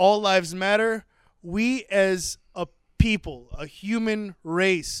with all lives matter, we as a people, a human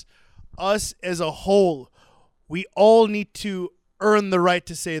race, us as a whole, we all need to earn the right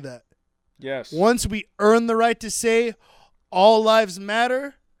to say that. Yes. Once we earn the right to say all lives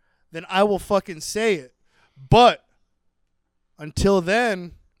matter, then I will fucking say it. But until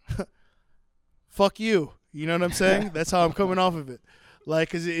then, fuck you. You know what I'm saying? That's how I'm coming off of it. Like,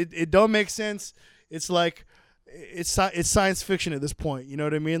 'cause it don't make sense. It's like it's science fiction at this point. You know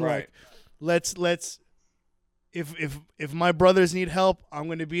what I mean? Right. Like, let's if my brothers need help, I'm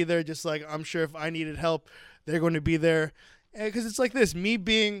going to be there. Just like I'm sure if I needed help, they're going to be there. Because it's like this, me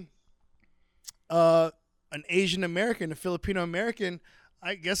being an Asian American, a Filipino American,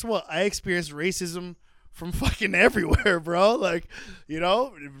 guess what? I experienced racism from fucking everywhere, bro. Like,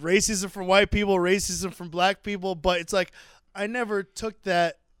 racism from white people, racism from black people. But it's like, I never took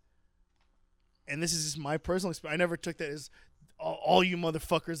that, and this is just my personal experience, I never took that as all you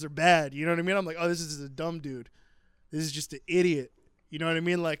motherfuckers are bad. You know what I mean? I'm like, oh, this is a dumb dude. This is just an idiot. You know what I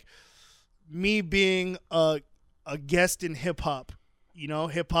mean? Like, me being a guest in hip hop,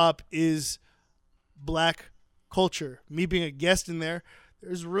 hip hop is Black culture. Me being a guest in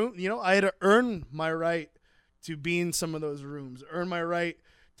there's room, I had to earn my right to be in some of those rooms, earn my right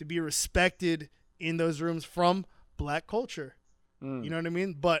to be respected in those rooms from Black culture. You know what I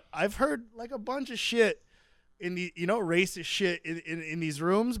mean? But I've heard like a bunch of shit in the, racist shit in these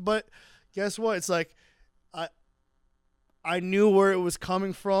rooms, but guess what? It's like, I knew where it was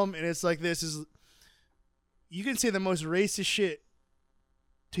coming from, and it's like, you can say the most racist shit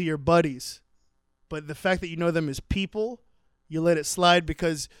to your buddies, but the fact that you know them as people, you let it slide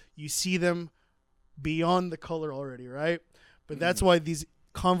because you see them beyond the color already, right? But that's why these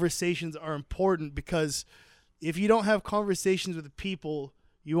conversations are important, because if you don't have conversations with people,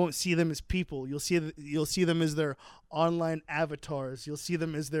 you won't see them as people. You'll see them as their online avatars. You'll see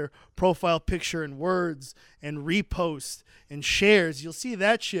them as their profile picture and words and reposts and shares. You'll see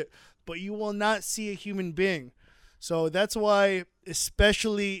that shit, but you will not see a human being. So that's why,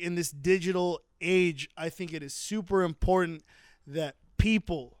 especially in this digital age, I think it is super important that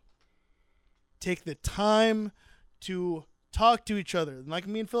people take the time to talk to each other. Like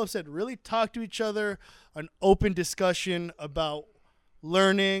me and Philip said, really talk to each other, an open discussion about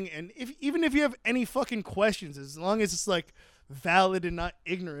learning, and even if you have any fucking questions, as long as it's like valid and not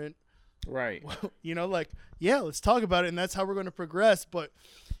ignorant, Right. you know, like, yeah, let's talk about it, and that's how we're going to progress. But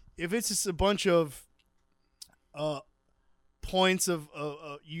if it's just a bunch of points of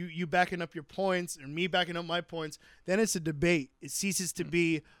you backing up your points and me backing up my points, then it's a debate. It ceases to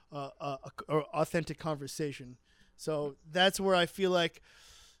be a authentic conversation. So that's where I feel like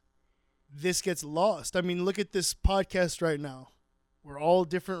this gets lost. I mean, look at this podcast right now. We're all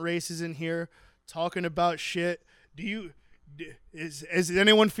different races in here talking about shit. Is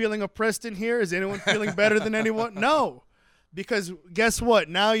anyone feeling oppressed in here? Is anyone feeling better than anyone? No. Because guess what?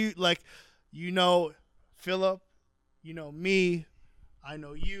 Now Philip, me, I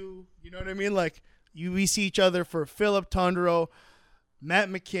know you. You know what I mean? Like, we see each other for Philip Tondero, Matt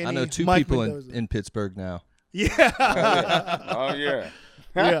McKinney. I know two Mike people Mendoza. in Pittsburgh now. Yeah. Oh yeah.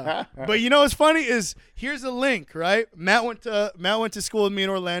 Yeah. But you know what's funny is here's a link, right? Matt went to school with me in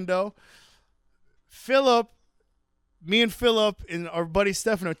Orlando. Me and Philip and our buddy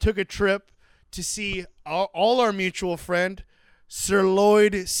Stefano took a trip to see all our mutual friend, Sir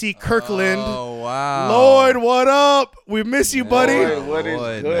Lloyd C. Kirkland. Oh, wow. Lloyd, what up? We miss you, buddy. Lloyd, what is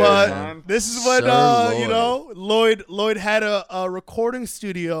Lloyd, good, But son? this is what Sir Lloyd had a recording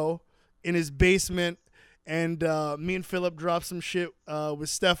studio in his basement, and me and Philip dropped some shit with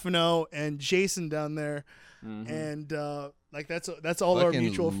Stefano and Jason down there, and like that's all our Fucking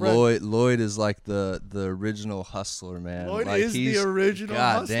mutual friends. Lloyd is like the original hustler, man. Lloyd like is the original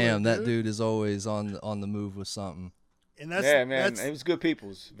God hustler, damn, that dude. dude is always on the move with something. And that's Yeah, man. that's, It was good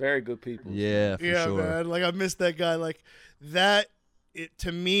peoples. Very good peoples. Yeah, for yeah, sure. man. Like I miss that guy. Like that.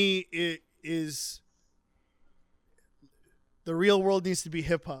 To me, it is. The real world needs to be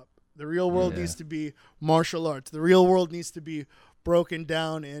hip hop. The real world Yeah. needs to be martial arts. The real world needs to be broken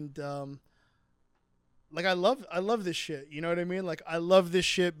down, and like I love this shit. You know what I mean? Like I love this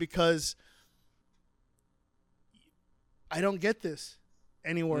shit because I don't get this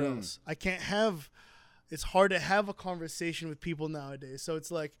anywhere else. I can't have. It's hard to have a conversation with people nowadays. So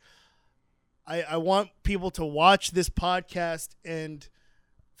it's like I want people to watch this podcast and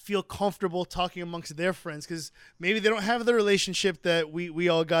feel comfortable talking amongst their friends, because maybe they don't have the relationship that we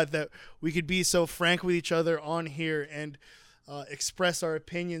all got, that we could be so frank with each other on here and express our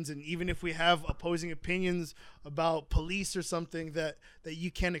opinions. And even if we have opposing opinions about police or something, that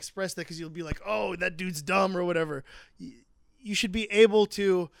you can't express that because you'll be like, oh, that dude's dumb or whatever. You should be able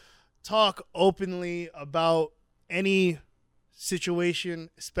to talk openly about any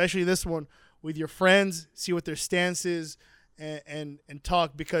situation, especially this one, with your friends, see what their stance is, and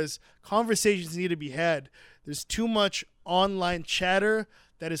talk, because conversations need to be had. There's too much online chatter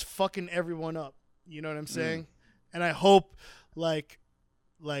that is fucking everyone up. You know what I'm saying? And I hope like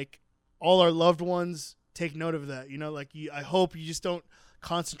all our loved ones take note of that. You know, like I hope you just don't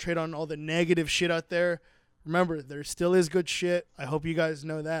concentrate on all the negative shit out there. Remember, there still is good shit. I hope you guys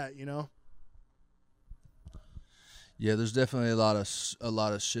know that, you know? Yeah, there's definitely a lot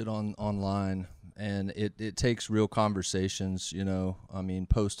of shit online, and it takes real conversations, you know. I mean,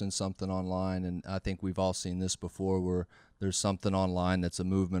 posting something online, and I think we've all seen this before, where there's something online that's a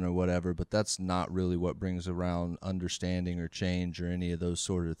movement or whatever, but that's not really what brings around understanding or change or any of those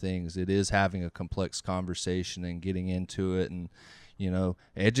sort of things. It is having a complex conversation and getting into it, and you know,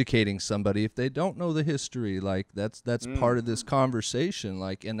 educating somebody if they don't know the history. Like that's part of this conversation.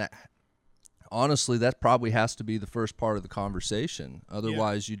 Like, and that honestly, that probably has to be the first part of the conversation.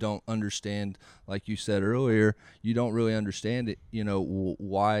 Otherwise, you don't understand, like you said earlier, you don't really understand it, you know,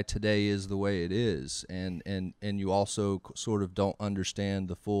 why today is the way it is. And you also sort of don't understand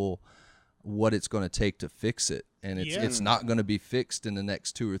the full what it's going to take to fix it. And it's not going to be fixed in the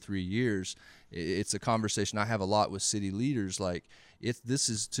next 2 or 3 years. It's a conversation I have a lot with city leaders. Like, this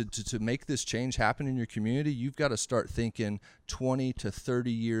is to make this change happen in your community, you've got to start thinking 20 to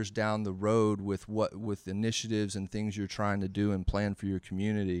 30 years down the road with initiatives and things you're trying to do and plan for your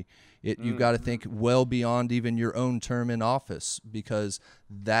community. You've got to think well beyond even your own term in office, because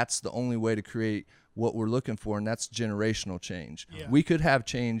that's the only way to create what we're looking for, and that's generational change. Yeah. We could have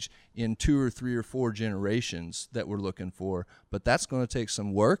change in 2 or 3 or 4 generations that we're looking for, but that's going to take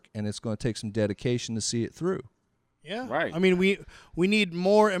some work, and it's going to take some dedication to see it through. Yeah. Right. I mean, we need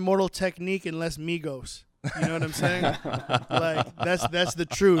more Immortal Technique and less Migos. You know what I'm saying? Like, that's the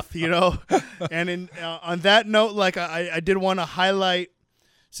truth, you know? And on that note, like, I did want to highlight,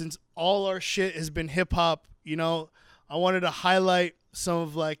 since all our shit has been hip-hop, you know, I wanted to highlight some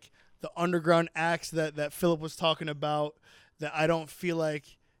of, like, the underground acts that Philip was talking about that I don't feel like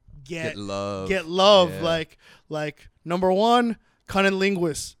get love. Yeah. Like number one, Cunning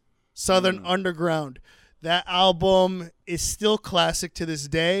Linguist, Southern Underground. That album is still classic to this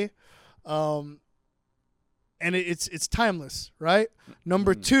day. And it's timeless, right?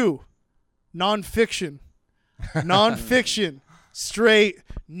 Number 2, Nonfiction. Nonfiction. Straight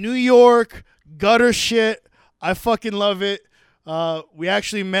New York gutter shit. I fucking love it. We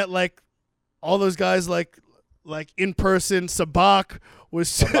actually met like all those guys like in person. Sabak was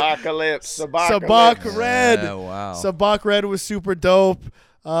Sabak Red. Yeah, wow. Sabak Red was super dope.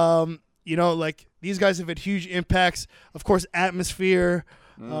 You know, like these guys have had huge impacts. Of course, Atmosphere.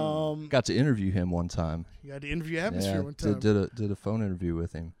 Got to interview him one time. You got to interview Atmosphere one time. Did a phone interview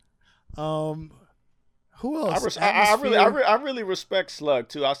with him. Who else? I really respect Slug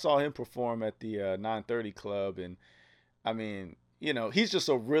too. I saw him perform at the 930 Club, and I mean, you know, he's just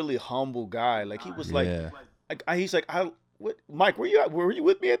a really humble guy. Like he was he's like, Mike, were you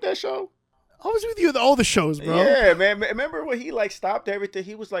with me at that show? I was with you at all the shows, bro. Yeah, man. Remember when he like stopped everything?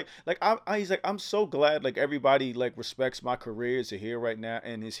 He was like he's like, I'm so glad like everybody like respects my career as a here right now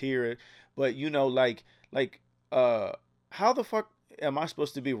and is here. But you know, how the fuck am I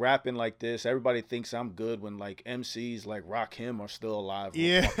supposed to be rapping like this? Everybody thinks I'm good when like MCs like Rakim are still alive,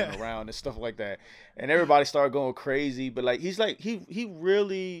 walking around and stuff like that. And everybody started going crazy. But like he's like he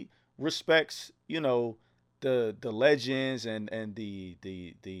really respects, you know, the legends and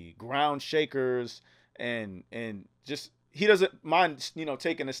the ground shakers and just he doesn't mind, you know,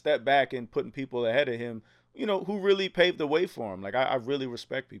 taking a step back and putting people ahead of him, you know, who really paved the way for him. Like I really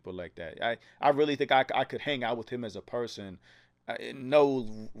respect people like that. I really think I could hang out with him as a person,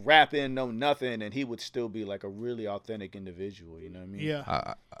 no rapping, no nothing, and he would still be like a really authentic individual. You know what I mean?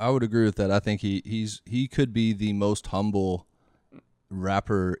 Yeah, I would agree with that. I think he could be the most humble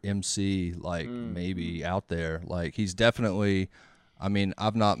rapper MC like maybe out there. Like he's definitely, I mean,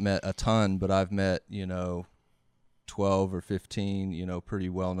 I've not met a ton, but I've met, you know, 12 or 15, you know, pretty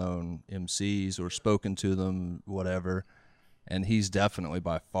well-known MCs or spoken to them, whatever. And he's definitely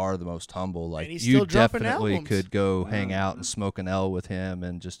by far the most humble. Like you definitely could go hang out and smoke an L with him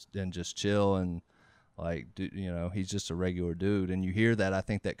and just chill and like, you know, he's just a regular dude. And you hear that. I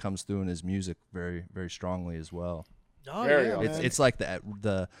think that comes through in his music very, very strongly as well. Oh, yeah, it's like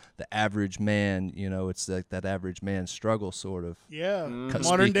the average man, you know, it's like that average man struggle sort of. Yeah.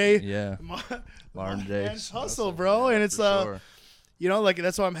 Modern day hustle, bro. And it's sure. You know, like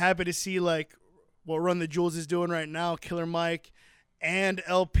that's why I'm happy to see like what Run the Jewels is doing right now, Killer Mike and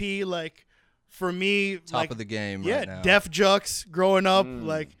LP, like for me top of the game right now. Def Jux growing up,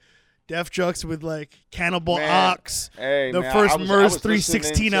 like Def Jux with like Cannibal Ox, the first Murs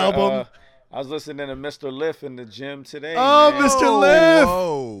 316 album. I was listening to Mr. Lift in the gym today. Oh, man. Mr. Lift!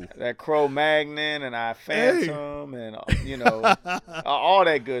 Whoa. That Cro-Magnon and I Phantom and, you know, all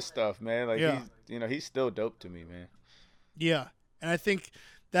that good stuff, man. Like, he's still dope to me, man. Yeah, and I think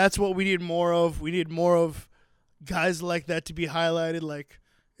that's what we need more of. We need more of guys like that to be highlighted. Like,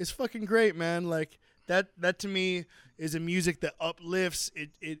 it's fucking great, man. Like, that to me is a music that uplifts.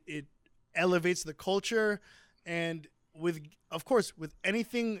 It elevates the culture, and of course, with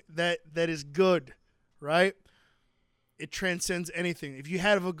anything that is good, right? It transcends anything. If you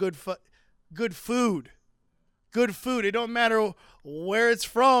have a good food, it don't matter where it's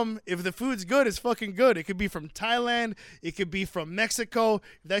from. If the food's good, it's fucking good. It could be from Thailand. It could be from Mexico.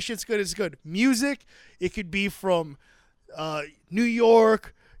 If that shit's good, it's good. Music, it could be from New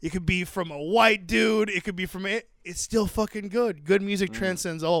York. It could be from a white dude. It could be from it. It's still fucking good. Good music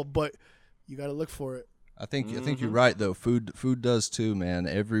transcends all, but you got to look for it. I think you're right though. Food does too, man.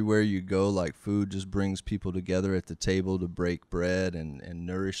 Everywhere you go, like food just brings people together at the table to break bread and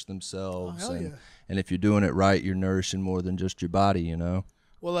nourish themselves. And if you're doing it right, you're nourishing more than just your body, you know.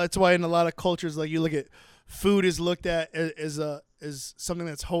 Well, that's why in a lot of cultures, like you look at food is looked at as something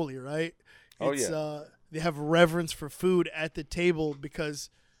that's holy, right? They have reverence for food at the table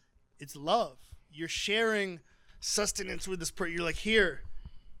because it's love. You're sharing sustenance with this person. You're like, here,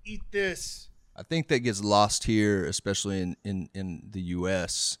 eat this. I think that gets lost here, especially in the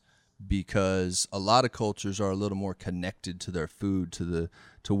U.S., because a lot of cultures are a little more connected to their food,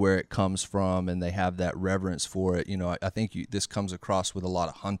 to where it comes from, and they have that reverence for it. You know, I think this comes across with a lot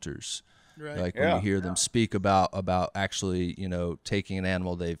of hunters. Right. Like when you hear them speak about actually, you know, taking an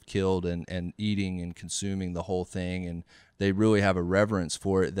animal they've killed and eating and consuming the whole thing, and they really have a reverence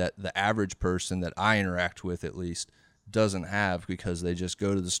for it that the average person that I interact with, at least, doesn't have, because they just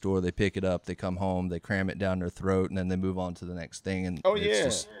go to the store, they pick it up, they come home, they cram it down their throat, and then they move on to the next thing. And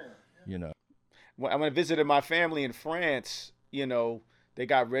just, you know. When I visited my family in France, you know, they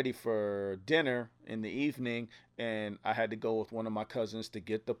got ready for dinner in the evening, and I had to go with one of my cousins to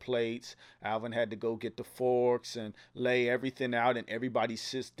get the plates. Alvin had to go get the forks and lay everything out, and everybody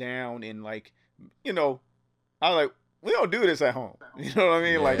sits down in, like, you know, I was like, we don't do this at home. You know what I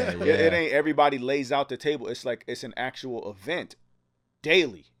mean? Like it ain't everybody lays out the table. It's like it's an actual event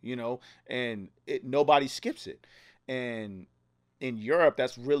daily, you know, and nobody skips it. And in Europe,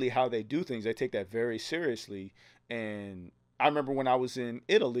 that's really how they do things. They take that very seriously. And I remember when I was in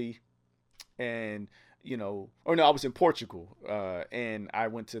Italy, and I was in Portugal, and I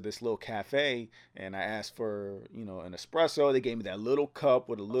went to this little cafe, and I asked for an espresso. They gave me that little cup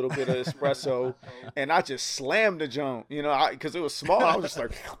with a little bit of espresso, and I just slammed the junk, because it was small. I was just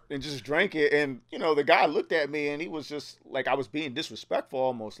like, and just drank it, and the guy looked at me, and he was just like, I was being disrespectful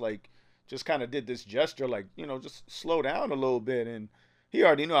almost, like just kind of did this gesture, like just slow down a little bit, and he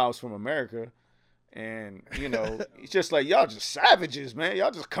already knew I was from America. And it's just like, y'all just savages, man.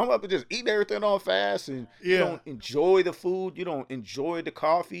 Y'all just come up and just eat everything on fast, and you don't enjoy the food, you don't enjoy the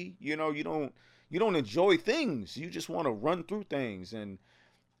coffee, you don't enjoy things. You just want to run through things. And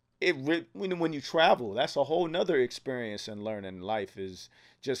when you travel, that's a whole nother experience in learning life, is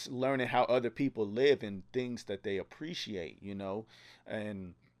just learning how other people live and things that they appreciate,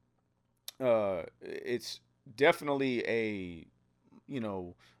 and it's definitely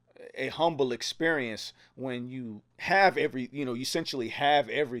a humble experience when you have you essentially have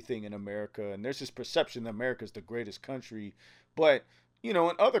everything in America, and there's this perception that America is the greatest country, but in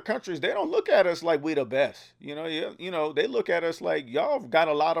other countries they don't look at us like we the best. They look at us like y'all got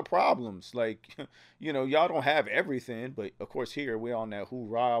a lot of problems, like y'all don't have everything, but of course here we're on that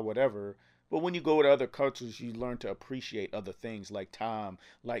hoorah whatever. But when you go to other cultures, you learn to appreciate other things, like time,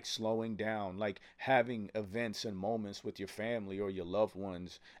 like slowing down, like having events and moments with your family or your loved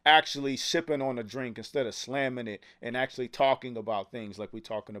ones, actually sipping on a drink instead of slamming it, and actually talking about things like we're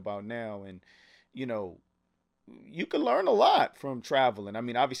talking about now. And, you can learn a lot from traveling. I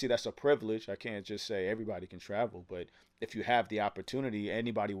mean, obviously that's a privilege. I can't just say everybody can travel, but if you have the opportunity,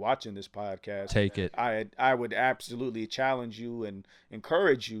 anybody watching this podcast, take it. I would absolutely challenge you and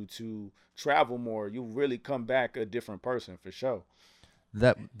encourage you to travel more. You really come back a different person for sure.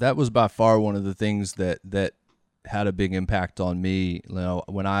 That was by far one of the things that had a big impact on me.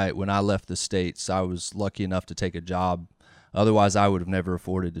 When I left the States, I was lucky enough to take a job. Otherwise, I would have never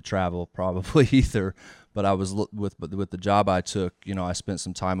afforded to travel probably either. But I was with the job I took, I spent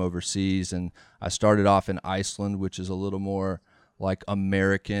some time overseas, and I started off in Iceland, which is a little more like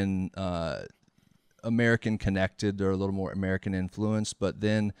American connected, or a little more American influence. But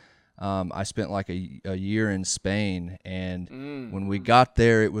then I spent like a year in Spain, and when we got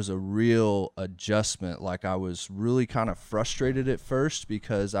there, it was a real adjustment. Like, I was really kind of frustrated at first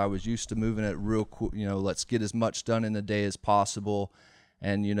because I was used to moving at real quick, let's get as much done in a day as possible.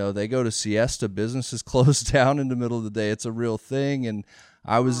 And, they go to siesta, businesses close down in the middle of the day. It's a real thing. And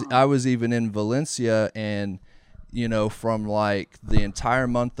I was even in Valencia, and, from like the entire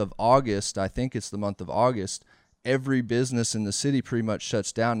month of August, I think it's the month of August, every business in the city pretty much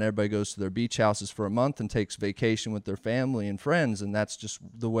shuts down, and everybody goes to their beach houses for a month and takes vacation with their family and friends. And that's just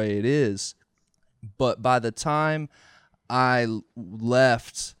the way it is. But by the time I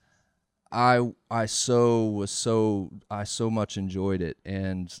left, I so much enjoyed it,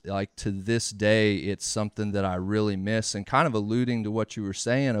 and like to this day, it's something that I really miss. And kind of alluding to what you were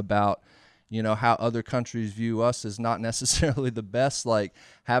saying about, how other countries view us as not necessarily the best. Like,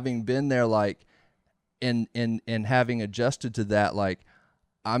 having been there, like, and having adjusted to that, like,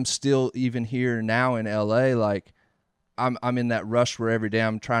 I'm still, even here now in LA, like, I'm in that rush where every day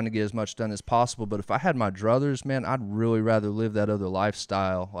I'm trying to get as much done as possible. But if I had my druthers, man, I'd really rather live that other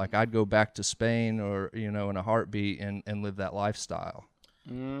lifestyle. Like, I'd go back to Spain or, in a heartbeat and live that lifestyle.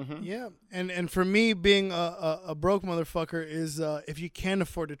 Mm-hmm. Yeah. And for me, being a broke motherfucker is, if you can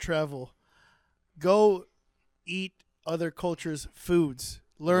afford to travel, go eat other cultures' foods.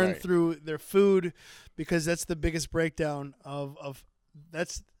 Learn through their food, because that's the biggest breakdown of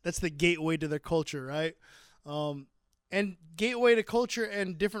that's the gateway to their culture, right? And gateway to culture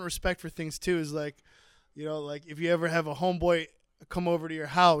and different respect for things too is like, like if you ever have a homeboy come over to your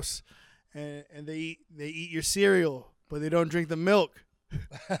house and they eat your cereal, but they don't drink the milk.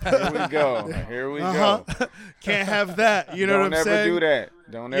 Here we go. Can't have that. You know what I'm saying?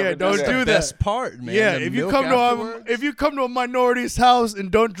 Don't ever do that. Don't do that. Best part, man. Yeah, if you come to a minority's house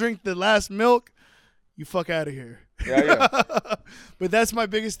and don't drink the last milk, you fuck out of here. Yeah. But that's my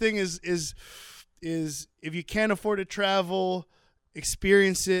biggest thing is if you can't afford to travel,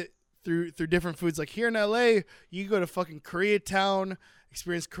 experience it through different foods. Like here in LA, you go to fucking Koreatown,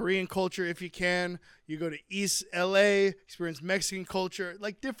 experience Korean culture if you can. You go to East LA, experience Mexican culture,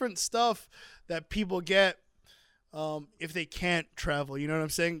 like different stuff that people get if they can't travel. You know what I'm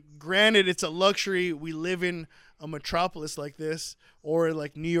saying? Granted, it's a luxury. We live in a metropolis like this, or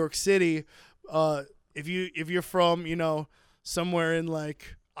like New York City. if you're from, somewhere in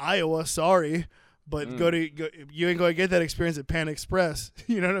like Iowa, sorry, but you ain't gonna get that experience at Pan Express.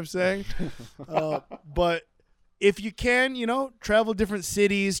 You know what I'm saying? But if you can, travel different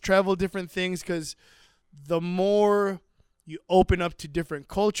cities, travel different things, because the more you open up to different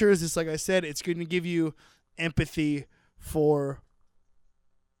cultures, it's like I said, it's going to give you empathy for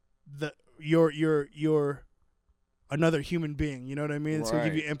your another human being. You know what I mean? It's going to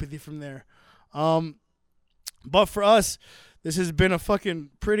give you empathy from there. But for us, this has been a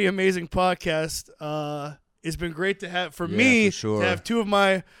fucking pretty amazing podcast. It's been great to have, for me, to have two of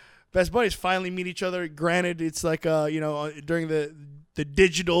my best buddies finally meet each other. Granted, it's like, during the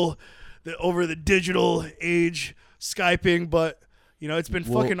digital, over the digital age, Skyping, but it's been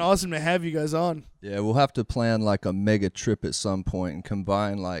fucking awesome to have you guys on. Yeah, we'll have to plan like a mega trip at some point and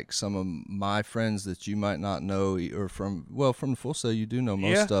combine like some of my friends that you might not know, or from the Full Sail you do know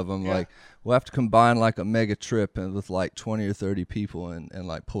most of them. Yeah. Like we'll have to combine like a mega trip and with like 20 or 30 people and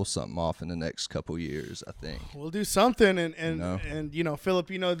like pull something off in the next couple years, I think. We'll do something, and Philip,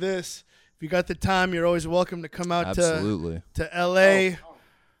 this. If you got the time, you're always welcome to come out to LA.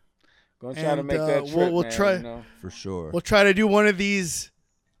 Gonna try to make that trip, we'll man, try for sure. We'll try to do one of these,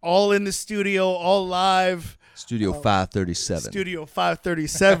 all in the studio, all live. Studio 537. Studio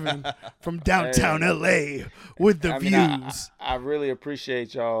 537 from downtown LA with the views. I really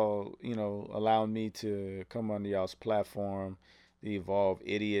appreciate y'all, allowing me to come on y'all's platform, the Evolved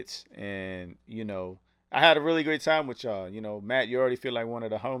Idiots, and I had a really great time with y'all. Matt, you already feel like one of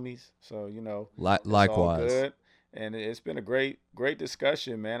the homies, so likewise. All good. And it's been a great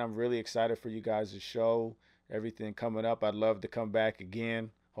discussion, man. I'm really excited for you guys' show, everything coming up. I'd love to come back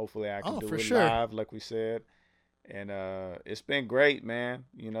again. Hopefully I can do it live, like we said. And it's been great, man.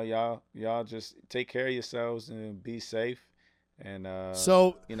 Y'all just take care of yourselves and be safe. And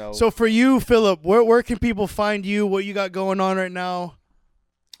so for you, Philip, where can people find you? What you got going on right now?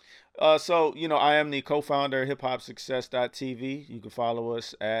 I am the co-founder of hiphopsuccess.tv. You can follow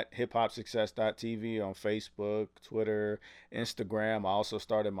us at hiphopsuccess.tv on Facebook, Twitter, Instagram. I also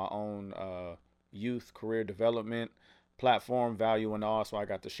started my own youth career development platform, Value in All, so I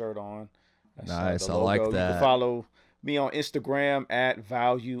got the shirt on. Nice, I like that. You can follow me on Instagram at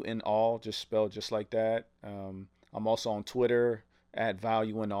Value in All, just spelled just like that. I'm also on Twitter at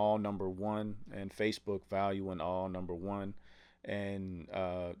Value in All #1 and Facebook Value in All #1. And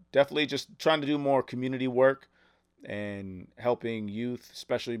definitely just trying to do more community work and helping youth,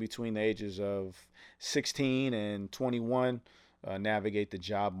 especially between the ages of 16 and 21, navigate the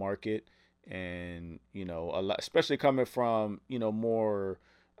job market. And, a lot, especially coming from, more,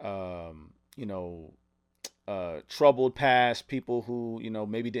 troubled past, people who,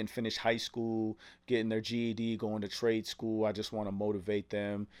 maybe didn't finish high school, getting their GED, going to trade school. I just want to motivate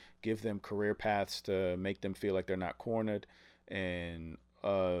them, give them career paths to make them feel like they're not cornered. And,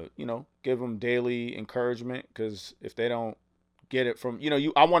 give them daily encouragement, because if they don't get it from,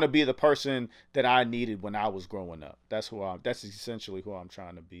 I want to be the person that I needed when I was growing up. That's essentially who I'm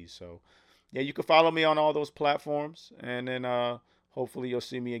trying to be. So, yeah, you can follow me on all those platforms, and then hopefully you'll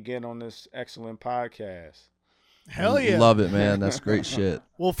see me again on this excellent podcast. Hell yeah. Love it, man. That's great shit.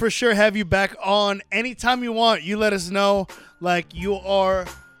 We'll for sure have you back on anytime you want. You let us know. Like, you are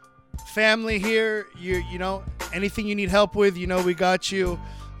family here. Anything you need help with, we got you.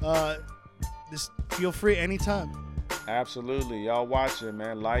 Just feel free anytime. Absolutely. Y'all watching,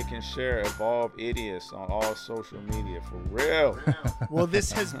 man. Like and share Evolved Idiots on all social media, for real. Well,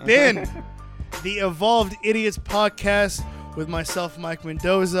 this has been the Evolved Idiots podcast with myself, Mike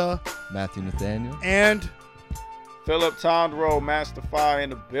Mendoza, Matthew Nathaniel, and Philip Tondro, Master Fire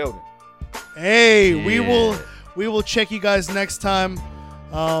in the building. Hey, yeah. we will check you guys next time.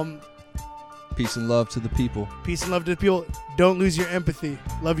 Peace and love to the people. Peace and love to the people. Don't lose your empathy.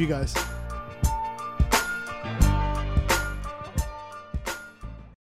 Love you guys.